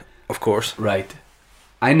ahead, of course. Right.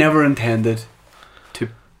 I never intended to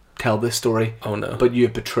tell this story. Oh no. But you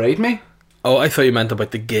betrayed me. Oh, I thought you meant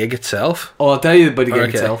about the gig itself. Oh, I'll tell you about the game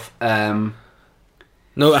Okay. itself.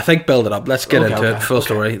 No, I think build it up. Let's get into it. Full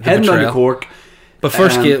story. The Heading down to betrayal. Cork. But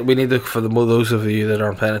first, we need to, for those of you that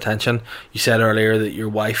aren't paying attention, you said earlier that your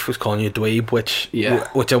wife was calling you dweeb, which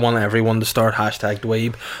I want everyone to start hashtag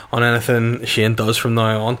dweeb on anything Shane does from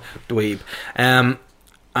now on. Dweeb.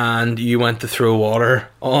 And you went to throw water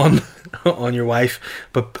on your wife,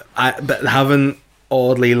 but having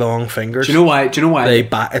oddly long fingers. Do you know why?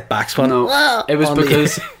 It backspun. No, it was on the-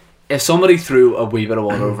 because if somebody threw a wee bit of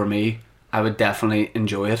water over me, I would definitely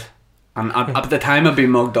enjoy it. And at the time I'd be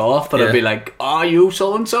mugged off, but I'd be like, "Oh, you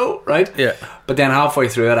so and so," right? Yeah. But then halfway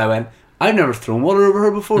through it, I went, "I've never thrown water over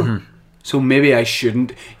her before, so maybe I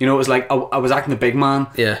shouldn't." You know, it was like I was acting the big man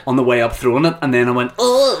on the way up throwing it, and then I went,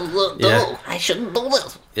 "Oh, no, I shouldn't do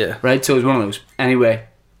this." Yeah. Right. So it was one of those. Anyway,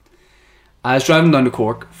 I was driving down to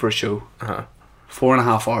Cork for a show.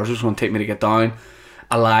 4.5 hours was going to take me to get down.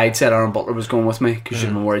 I lied, said Aaron Butler was going with me because she'd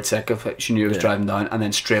been worried sick if she knew I was driving down, and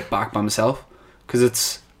then straight back by myself because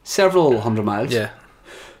it's several hundred miles. Yeah.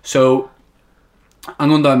 So I'm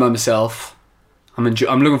going down by myself. I'm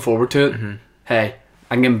looking forward to it. Hey,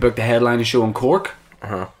 I'm getting booked a headline show in Cork.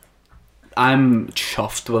 I'm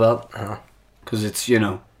chuffed with that because it's, you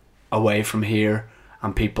know, away from here,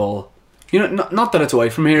 and people, you know, not that it's away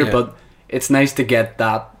from here, but it's nice to get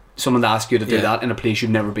that. Someone to ask you to do that in a place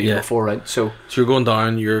you've never been before, right? So you're going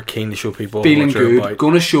down, you're keen to show people feeling what you're good, about.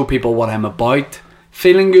 going to show people what I'm about,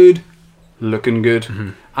 feeling good, looking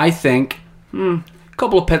good. I think a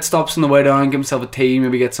couple of pit stops on the way down, give myself a tea,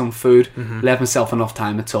 maybe get some food, left myself enough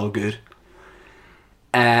time, it's all good.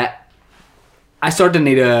 I start to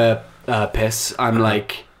need a piss. I'm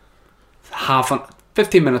like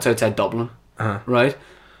 15 minutes outside Dublin, right,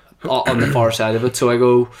 on the far side of it. So I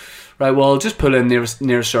go, right, well, just pull in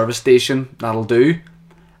near a service station, that'll do.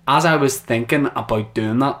 As I was thinking about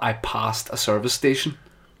doing that, I passed a service station.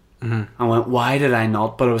 I went, why did I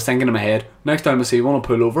not? But I was thinking in my head, next time I see one, I'll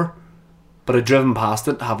pull over. But I'd driven past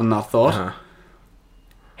it, having that thought.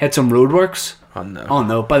 Hit some roadworks. Oh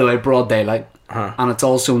no, by the way, broad daylight. And it's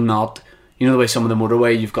also not, you know the way some of the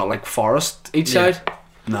motorway, you've got like forest each side?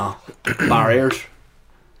 No, barriers.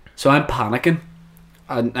 So I'm panicking.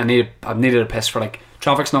 I needed a piss for like,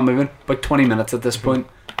 traffic's not moving, about 20 minutes at this point.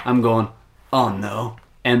 I'm going, oh no,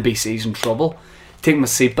 NBC's in trouble. Take my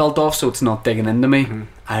seatbelt off so it's not digging into me.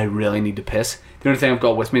 I really need to piss. The only thing I've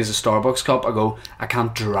got with me is a Starbucks cup. I go, I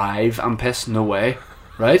can't drive and piss, no way,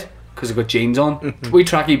 right? Because I've got jeans on. Wee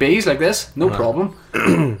tracky bees like this, no problem.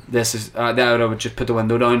 This is, I would just put the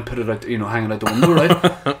window down, put it out, you know, hanging out the window,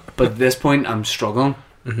 right? But at this point, I'm struggling.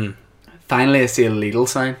 Finally, I see a Lidl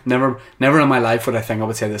sign. Never in my life would I think I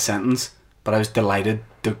would say this sentence, but I was delighted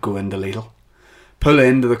to go into Lidl. Pull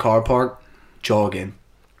into the car park, jog in,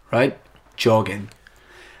 right? Jog in.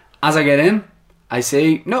 As I get in, I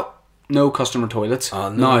say, no customer toilets. Oh,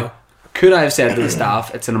 no. Now, could I have said to the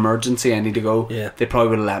staff, it's an emergency, I need to go? Yeah. They probably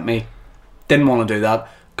would have let me. Didn't want to do that.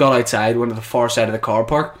 Got outside, went to the far side of the car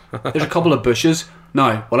park. There's a couple of bushes.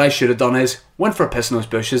 Now, what I should have done is, went for a piss in those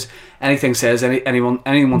bushes. Anyone says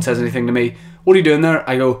anything to me, what are you doing there?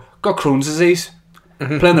 I go, got Crohn's disease.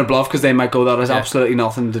 Playing their bluff because they might go, that has absolutely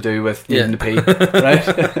nothing to do with needing to pee, right?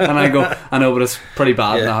 And I go, I know, but it's pretty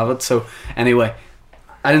bad to have it. So anyway,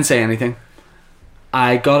 I didn't say anything.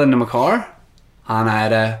 I got into my car and I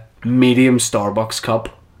had a medium Starbucks cup,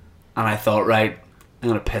 and I thought, right, I'm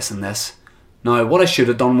gonna piss in this. Now, what I should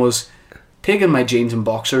have done was taken my jeans and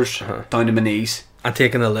boxers down to my knees and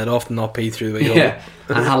taking the lid off and not pee through the wheel.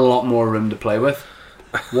 and had a lot more room to play with.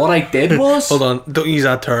 What I did was... Hold on, don't use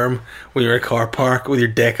that term when you're in a car park with your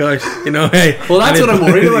dick out, you know, hey. Well, that's what I'm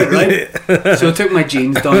worried about, right? So I took my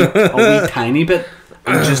jeans down a wee tiny bit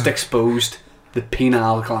and just exposed the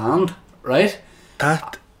penile gland, right?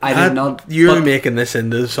 You're making this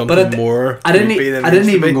into something more creepy than I didn't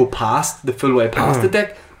even be. go past the full way past the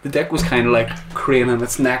dick. The dick was kind of like craning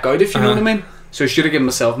its neck out, if you know what I mean. So I should have given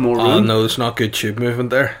myself more room. Oh no, there's not good tube movement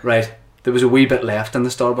there. Right. There was a wee bit left in the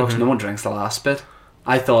Starbucks. No one drinks the last bit.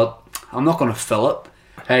 I thought, I'm not going to fill it.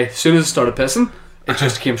 Hey, as soon as I started pissing, it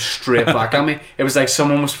just came straight back at me. It was like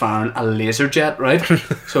someone was firing a laser jet, right?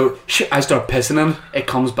 So I start pissing him. It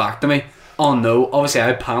comes back to me. Oh no! Obviously,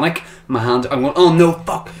 I panic. My hands. I'm going. Oh no!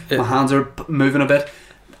 Fuck! My hands are moving a bit.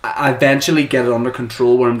 I eventually get it under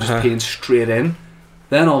control where I'm just peeing straight in.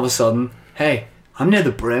 Then all of a sudden, hey, I'm near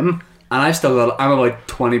the brim, and I've still got. I'm about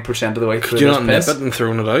 20% of the way through. Did you this not piss. nip it and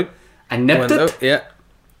thrown it out? I nipped it. Yeah.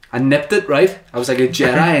 I nipped it, right? I was like a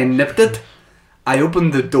Jedi. I nipped it. I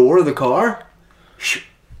opened the door of the car,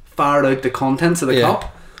 fired out the contents of the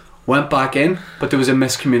cup, went back in, but there was a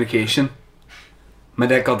miscommunication. My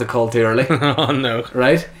dad got the call too early. Oh no.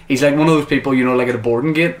 Right? He's like one of those people, you know, like at a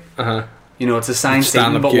boarding gate. You know, it's a sign Stand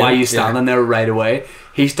stating, up but queue, why are you standing there right away?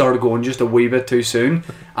 He started going just a wee bit too soon.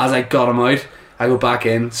 As I got him out, I go back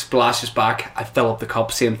in, splashes back, I fill up the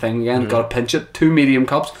cup, same thing again, got to pinch it, 2 medium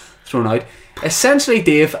cups, thrown out. Essentially,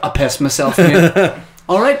 Dave, I pissed myself, mate.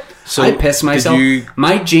 Alright? So I pissed myself. you-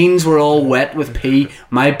 My jeans were all wet with pee,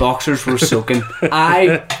 my boxers were soaking.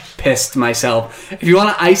 I pissed myself. If you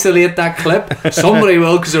want to isolate that clip, somebody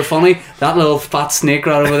will, because they're funny. That little fat snake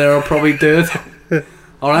right over there will probably do it.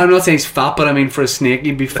 Alright, I'm not saying he's fat, but I mean for a snake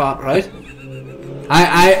he'd be fat, right?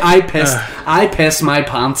 I pissed my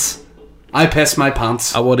pants. I pissed my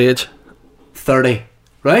pants. At what age? 30.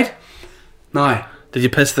 Right? Now, Did you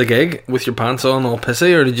piss the gig with your pants on all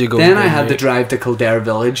pissy, or did you go? then I had to drive to Kildare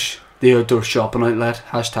Village, the outdoor shopping outlet,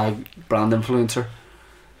 hashtag brand influencer.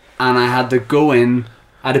 And I had to go in,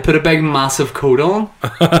 I had to put a big massive coat on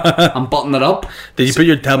and button it up. Did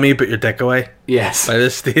you tell me you put your dick away Yes. by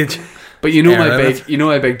this stage? But you know Air my in big, it. you know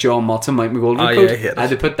my big John Motson, Mike McGoldrick Oh, coat. yeah, I hate it. I had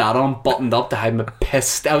to put that on, buttoned up to hide my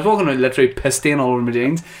piss. I was walking around literally piss stain all over my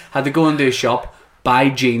jeans. Had to go into a shop, buy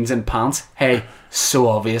jeans and pants. Hey, so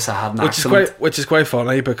obvious I had an accident. Which is quite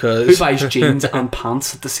funny Who because buys jeans and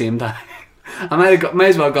pants at the same time? I might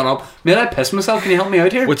as well have gone up. Mate, I pissed myself. Can you help me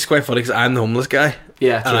out here? which is quite funny because I'm the homeless guy.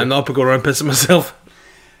 Yeah, and true. I'm not going around pissing myself.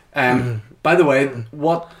 By the way,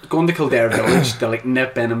 going to Kildare Village to like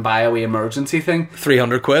nip in and buy a wee emergency thing?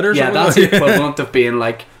 300 quid or Yeah, something. that's the equivalent of being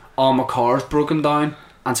like, oh, my car's broken down,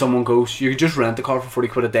 and someone goes, you could just rent the car for 40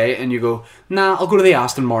 quid a day, and you go, nah, I'll go to the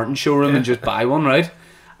Aston Martin showroom and just buy one, right?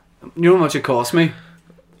 You know how much it cost me?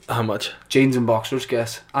 How much? Jeans and boxers,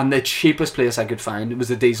 guess. And the cheapest place I could find, it was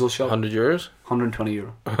a diesel shop. 100 euros? 120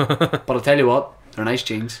 euro. But I'll tell you what, they're nice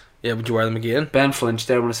jeans. Yeah, would you wear them again? Ben flinched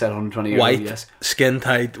there when I said 120 euro, White, yes. skin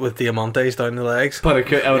tight with diamantes down the legs.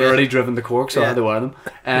 But I would already driven to Cork, so I had to wear them.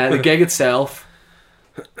 The gig itself,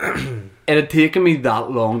 it had taken me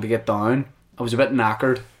that long to get down. I was a bit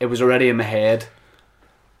knackered. It was already in my head.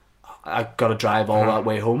 I got to drive all that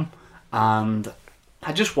way home, and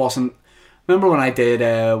I just wasn't. Remember when I did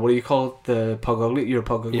what do you call it, the Pug Ugly, your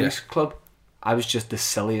Pug Uglies club? I was just the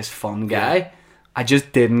silliest fun guy. Yeah. I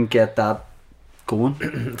just didn't get that going.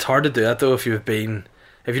 It's hard to do that though if you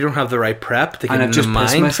don't have the right prep to get And I in just the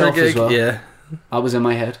pissed mind for a myself as gig. well. Yeah. That was in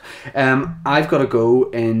my head. I've got to go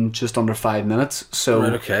in just under 5 minutes. So,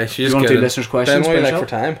 Right, okay. So you want to do listeners' questions? Ben, what do you finish like up? for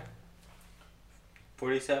time?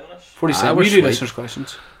 47ish. 47. we're You do sweet. listeners'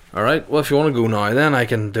 questions. All right. Well, if you want to go now, then I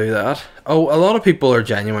can do that. Oh, a lot of people are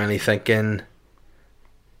genuinely thinking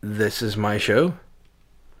this is my show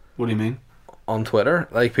What do you mean? on Twitter.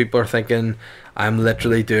 Like people are thinking I'm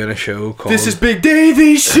literally doing a show called This is Big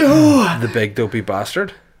Davy's show! The Big Dopey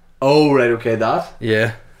Bastard. Oh, right, okay, that.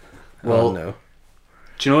 Yeah. Well, oh, no.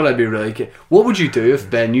 Do you know what I'd be really... What would you do if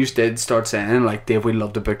venues did start saying, like, Dave, we'd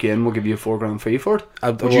love to book you in, we'll give you a $4,000 fee for it?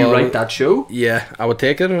 Would you write that show? Yeah, I would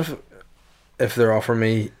take it if they're offering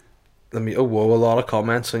me. Let me. Oh, whoa! A lot of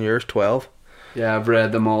comments on yours. 12. Yeah, I've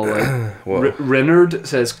read them all. Like, Whoa. Rinnard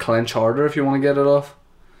says clench harder if you want to get it off.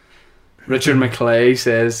 Richard McClay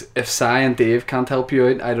says if Cy and Dave can't help you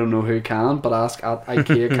out, I don't know who can, but ask at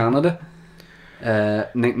IKEA Canada.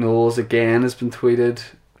 Nick Knowles again has been tweeted.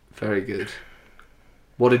 Very good.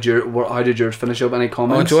 How did yours finish up? Any I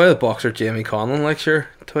comments? enjoy the boxer Jamie Conlon lecture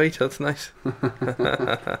tweet. That's nice.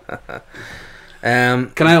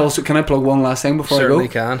 Can I plug one last thing before Certainly I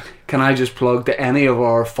go? can. Can I just plug to any of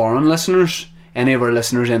our foreign listeners, any of our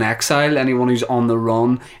listeners in exile, anyone who's on the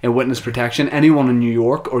run in witness protection, anyone in New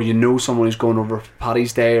York, or you know someone who's going over for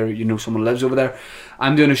Paddy's Day, or you know someone lives over there.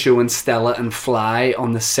 I'm doing a show in Stella and Fly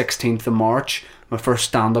on the 16th of March. My first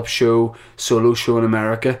stand-up show, solo show in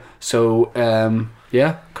America. So,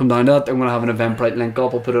 yeah, come down to that. I'm going to have an Eventbrite link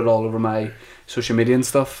up. I'll put it all over my social media and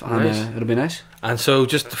stuff, and Nice. it'll be nice. And so,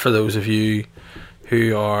 just for those of you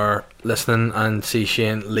who are listening and see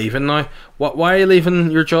Shane leaving now, why are you leaving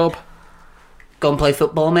your job? Go and play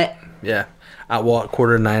football, mate. Yeah. At what,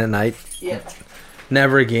 9:15 at night? Yeah.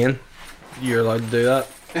 Never again. You're allowed to do that.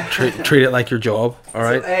 Treat it like your job. All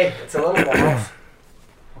right. Hey, it's a little one-off.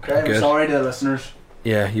 Okay, I'm Good. sorry to the listeners.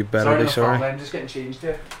 Yeah, you better Sorry to be the sorry. family, I'm just getting changed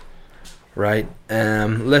here. Right.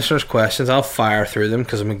 Listeners' questions. I'll fire through them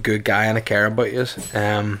because I'm a good guy and I care about you.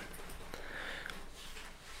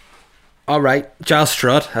 Alright, Giles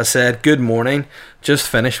Strutt has said, good morning. Just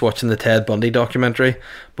finished watching the Ted Bundy documentary.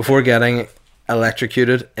 Before getting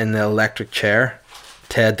electrocuted in the electric chair,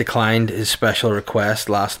 Ted declined his special request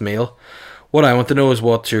last meal. What I want to know is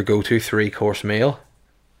what's your go-to 3-course meal?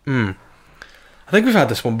 I think we've had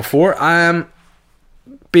this one before.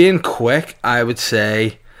 Being quick, I would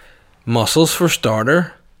say mussels for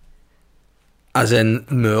starter. As in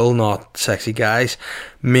mule, not sexy guys.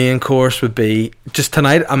 Main course would be just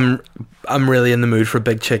tonight. I'm really in the mood for a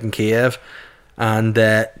big chicken Kiev and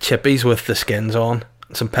chippies with the skins on,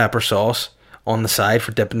 some pepper sauce on the side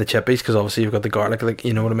for dipping the chippies because obviously you've got the garlic, like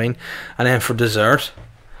you know what I mean. And then for dessert,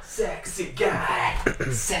 Sexy guy,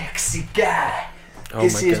 sexy guy. Oh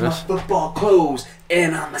This my is goodness. my football clothes,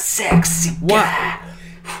 and I'm a sexy guy.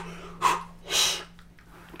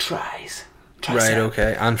 Tries. right?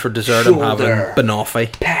 Okay. And for dessert, I'm having Shoulder.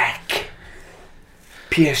 banoffee. Pack.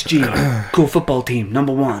 PSG, cool football team,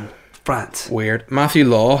 number 1, France. Weird. Matthew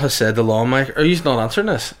Law has said the lawmaker. Are you not answering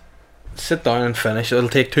this? Sit down and finish. It'll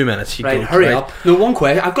take 2 minutes. You Right, go, hurry up. No, one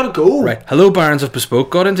question. I've got to go. Right. Hello, Barons of Bespoke.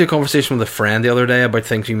 Got into a conversation with a friend the other day about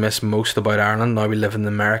things we miss most about Ireland. Now we live in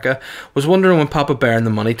America. Was wondering when Papa Bear and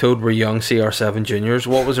the Money Toad were young CR7 juniors,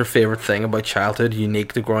 what was her favourite thing about childhood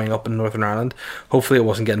unique to growing up in Northern Ireland? Hopefully it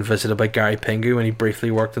wasn't getting visited by Gary Pingu when he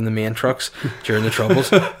briefly worked in the main trucks during the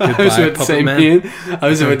Troubles. I was about to Puppet say Man. me. I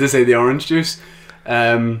was about to say the orange juice.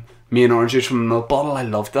 Me and orange juice from a milk bottle. I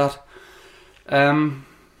loved that.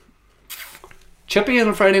 Chippy on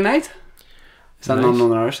a Friday night. Is that Nice. not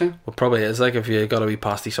another Irish thing? Well, probably is, like if you got a wee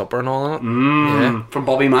pasty supper and all on it. Yeah. From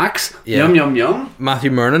Bobby Max. Yeah. Yum yum yum.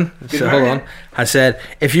 Matthew Mernon, so hold morning. on, has said,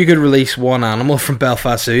 if you could release one animal from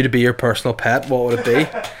Belfast Zoo to be your personal pet, what would it be?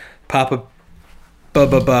 Papa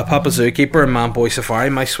Zookeeper and Man Boy Safari.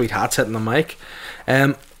 My sweet hat's hitting the mic.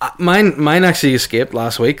 Mine actually escaped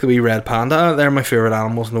last week. The wee red panda. They're my favourite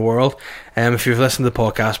animals in the world. If you've listened to the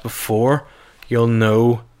podcast before, you'll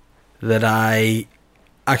know that I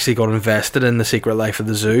actually got invested in The Secret Life of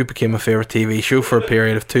the Zoo. Became my favourite TV show for a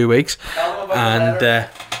period of 2 weeks. And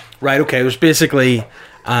right, okay, there's basically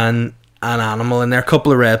an animal in there, a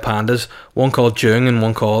couple of red pandas, one called June and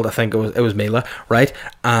one called, I think it was Mila, right?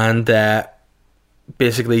 And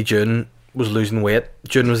basically June was losing weight.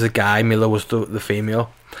 June was the guy, Mila was the female.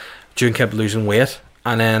 June kept losing weight,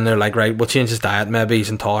 and then they're like, right, we'll change his diet, maybe he's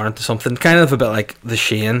intolerant to something, kind of a bit like the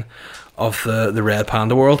Shane of the red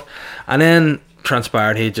panda world. And then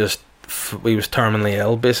transpired he was terminally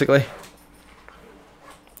ill basically,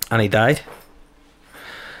 and he died.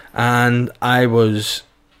 And I was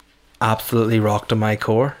absolutely rocked to my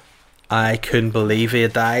core. I couldn't believe he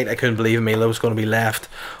had died. I couldn't believe Mila was going to be left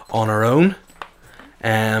on her own.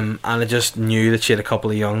 And I just knew that she had a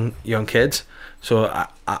couple of young kids, so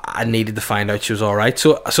I needed to find out she was alright.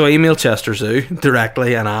 So I emailed Chester Zoo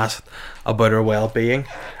directly and asked about her well-being,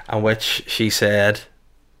 and which she said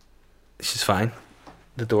she's fine.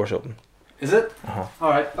 The door's open. Is it?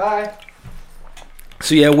 Alright, bye.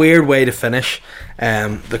 So yeah, weird way to finish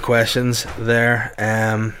the questions there.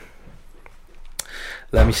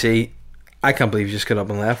 Let me see. I can't believe you just got up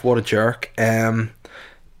and left. What a jerk.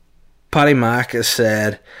 Paddy Mack has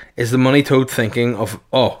said, is the Money Toad thinking of...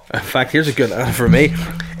 Oh, in fact, here's a good one for me.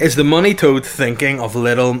 Is the Money Toad thinking of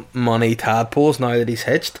little money tadpoles now that he's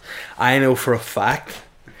hitched? I know for a fact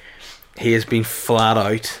he has been flat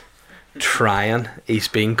out trying. He's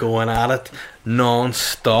been going at it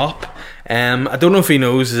non-stop. I don't know if he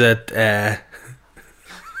knows that...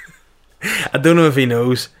 I don't know if he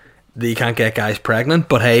knows that you can't get guys pregnant,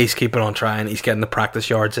 but hey, he's keeping on trying. He's getting the practice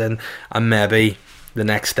yards in, and maybe the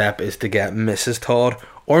next step is to get Mrs. Todd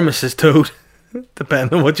or Mrs. Toad,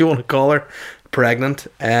 depending on what you want to call her, pregnant.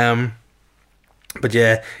 But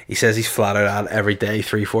yeah, he says he's flat out at it every day,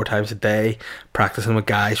 3-4 times a day, practicing with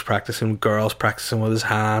guys, practicing with girls, practicing with his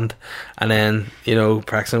hand, and then, you know,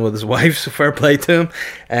 practicing with his wife, so fair play to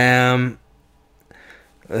him.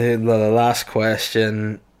 The last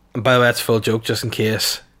question, and by the way, it's a full joke, just in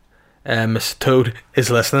case Mrs. Toad is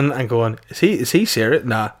listening and going, is he serious?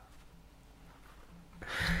 Nah.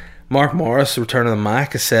 Mark Morris, Return of the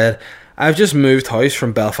Mac, has said, I've just moved house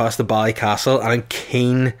from Belfast to Ballycastle and I'm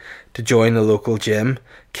keen to join the local gym.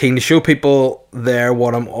 Keen to show people there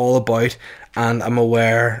what I'm all about, and I'm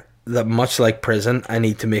aware that much like prison, I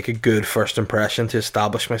need to make a good first impression to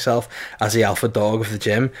establish myself as the alpha dog of the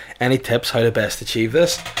gym. Any tips how to best achieve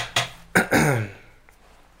this?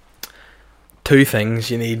 2 things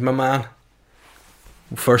you need, my man.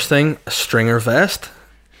 First thing, a stringer vest.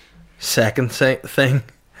 Second thing,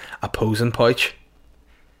 a posing pouch.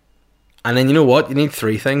 And then you know what? You need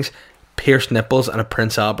 3 things. Pierced nipples and a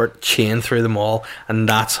Prince Albert chain through them all. And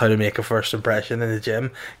that's how to make a first impression in the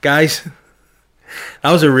gym. Guys,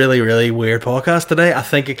 that was a really, really weird podcast today. I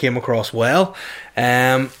think it came across well.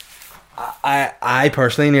 I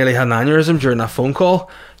personally nearly had an aneurysm during that phone call.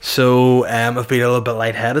 So I've been a little bit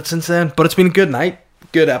lightheaded since then. But it's been a good night.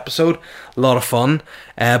 Good episode. A lot of fun.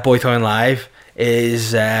 Boytown Live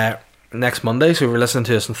is next Monday. So if you're listening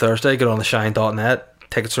to us on Thursday, get on the shine.net.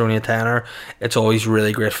 Tickets are only a tenner. It's always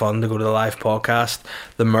really great fun to go to the live podcast.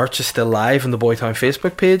 The merch is still live on the Boytown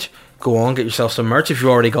Facebook page. Go on, get yourself some merch. If you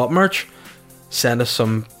already got merch, send us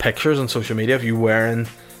some pictures on social media of you wearing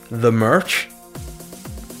the merch.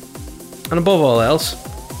 And above all else,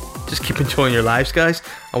 just keep enjoying your lives, guys.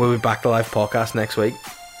 And we'll be back to live podcast next week.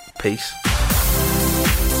 Peace.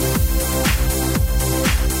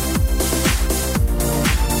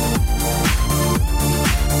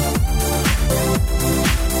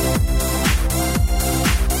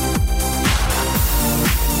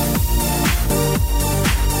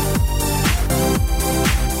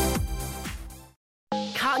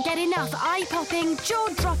 Eye-popping,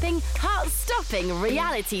 jaw-dropping, heart-stopping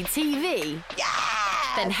reality TV? Yeah!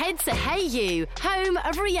 Then head to Hey You, home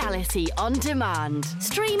of reality on demand.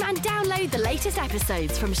 Stream and download the latest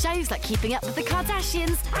episodes from shows like Keeping Up with the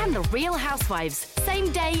Kardashians and The Real Housewives,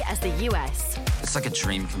 same day as the US. It's like a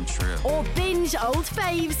dream come true. Or binge old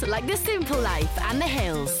faves like The Simple Life and The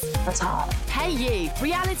Hills. That's hot. Hey You,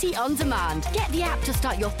 reality on demand. Get the app to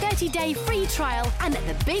start your 30-day free trial and let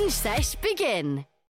the binge sesh begin.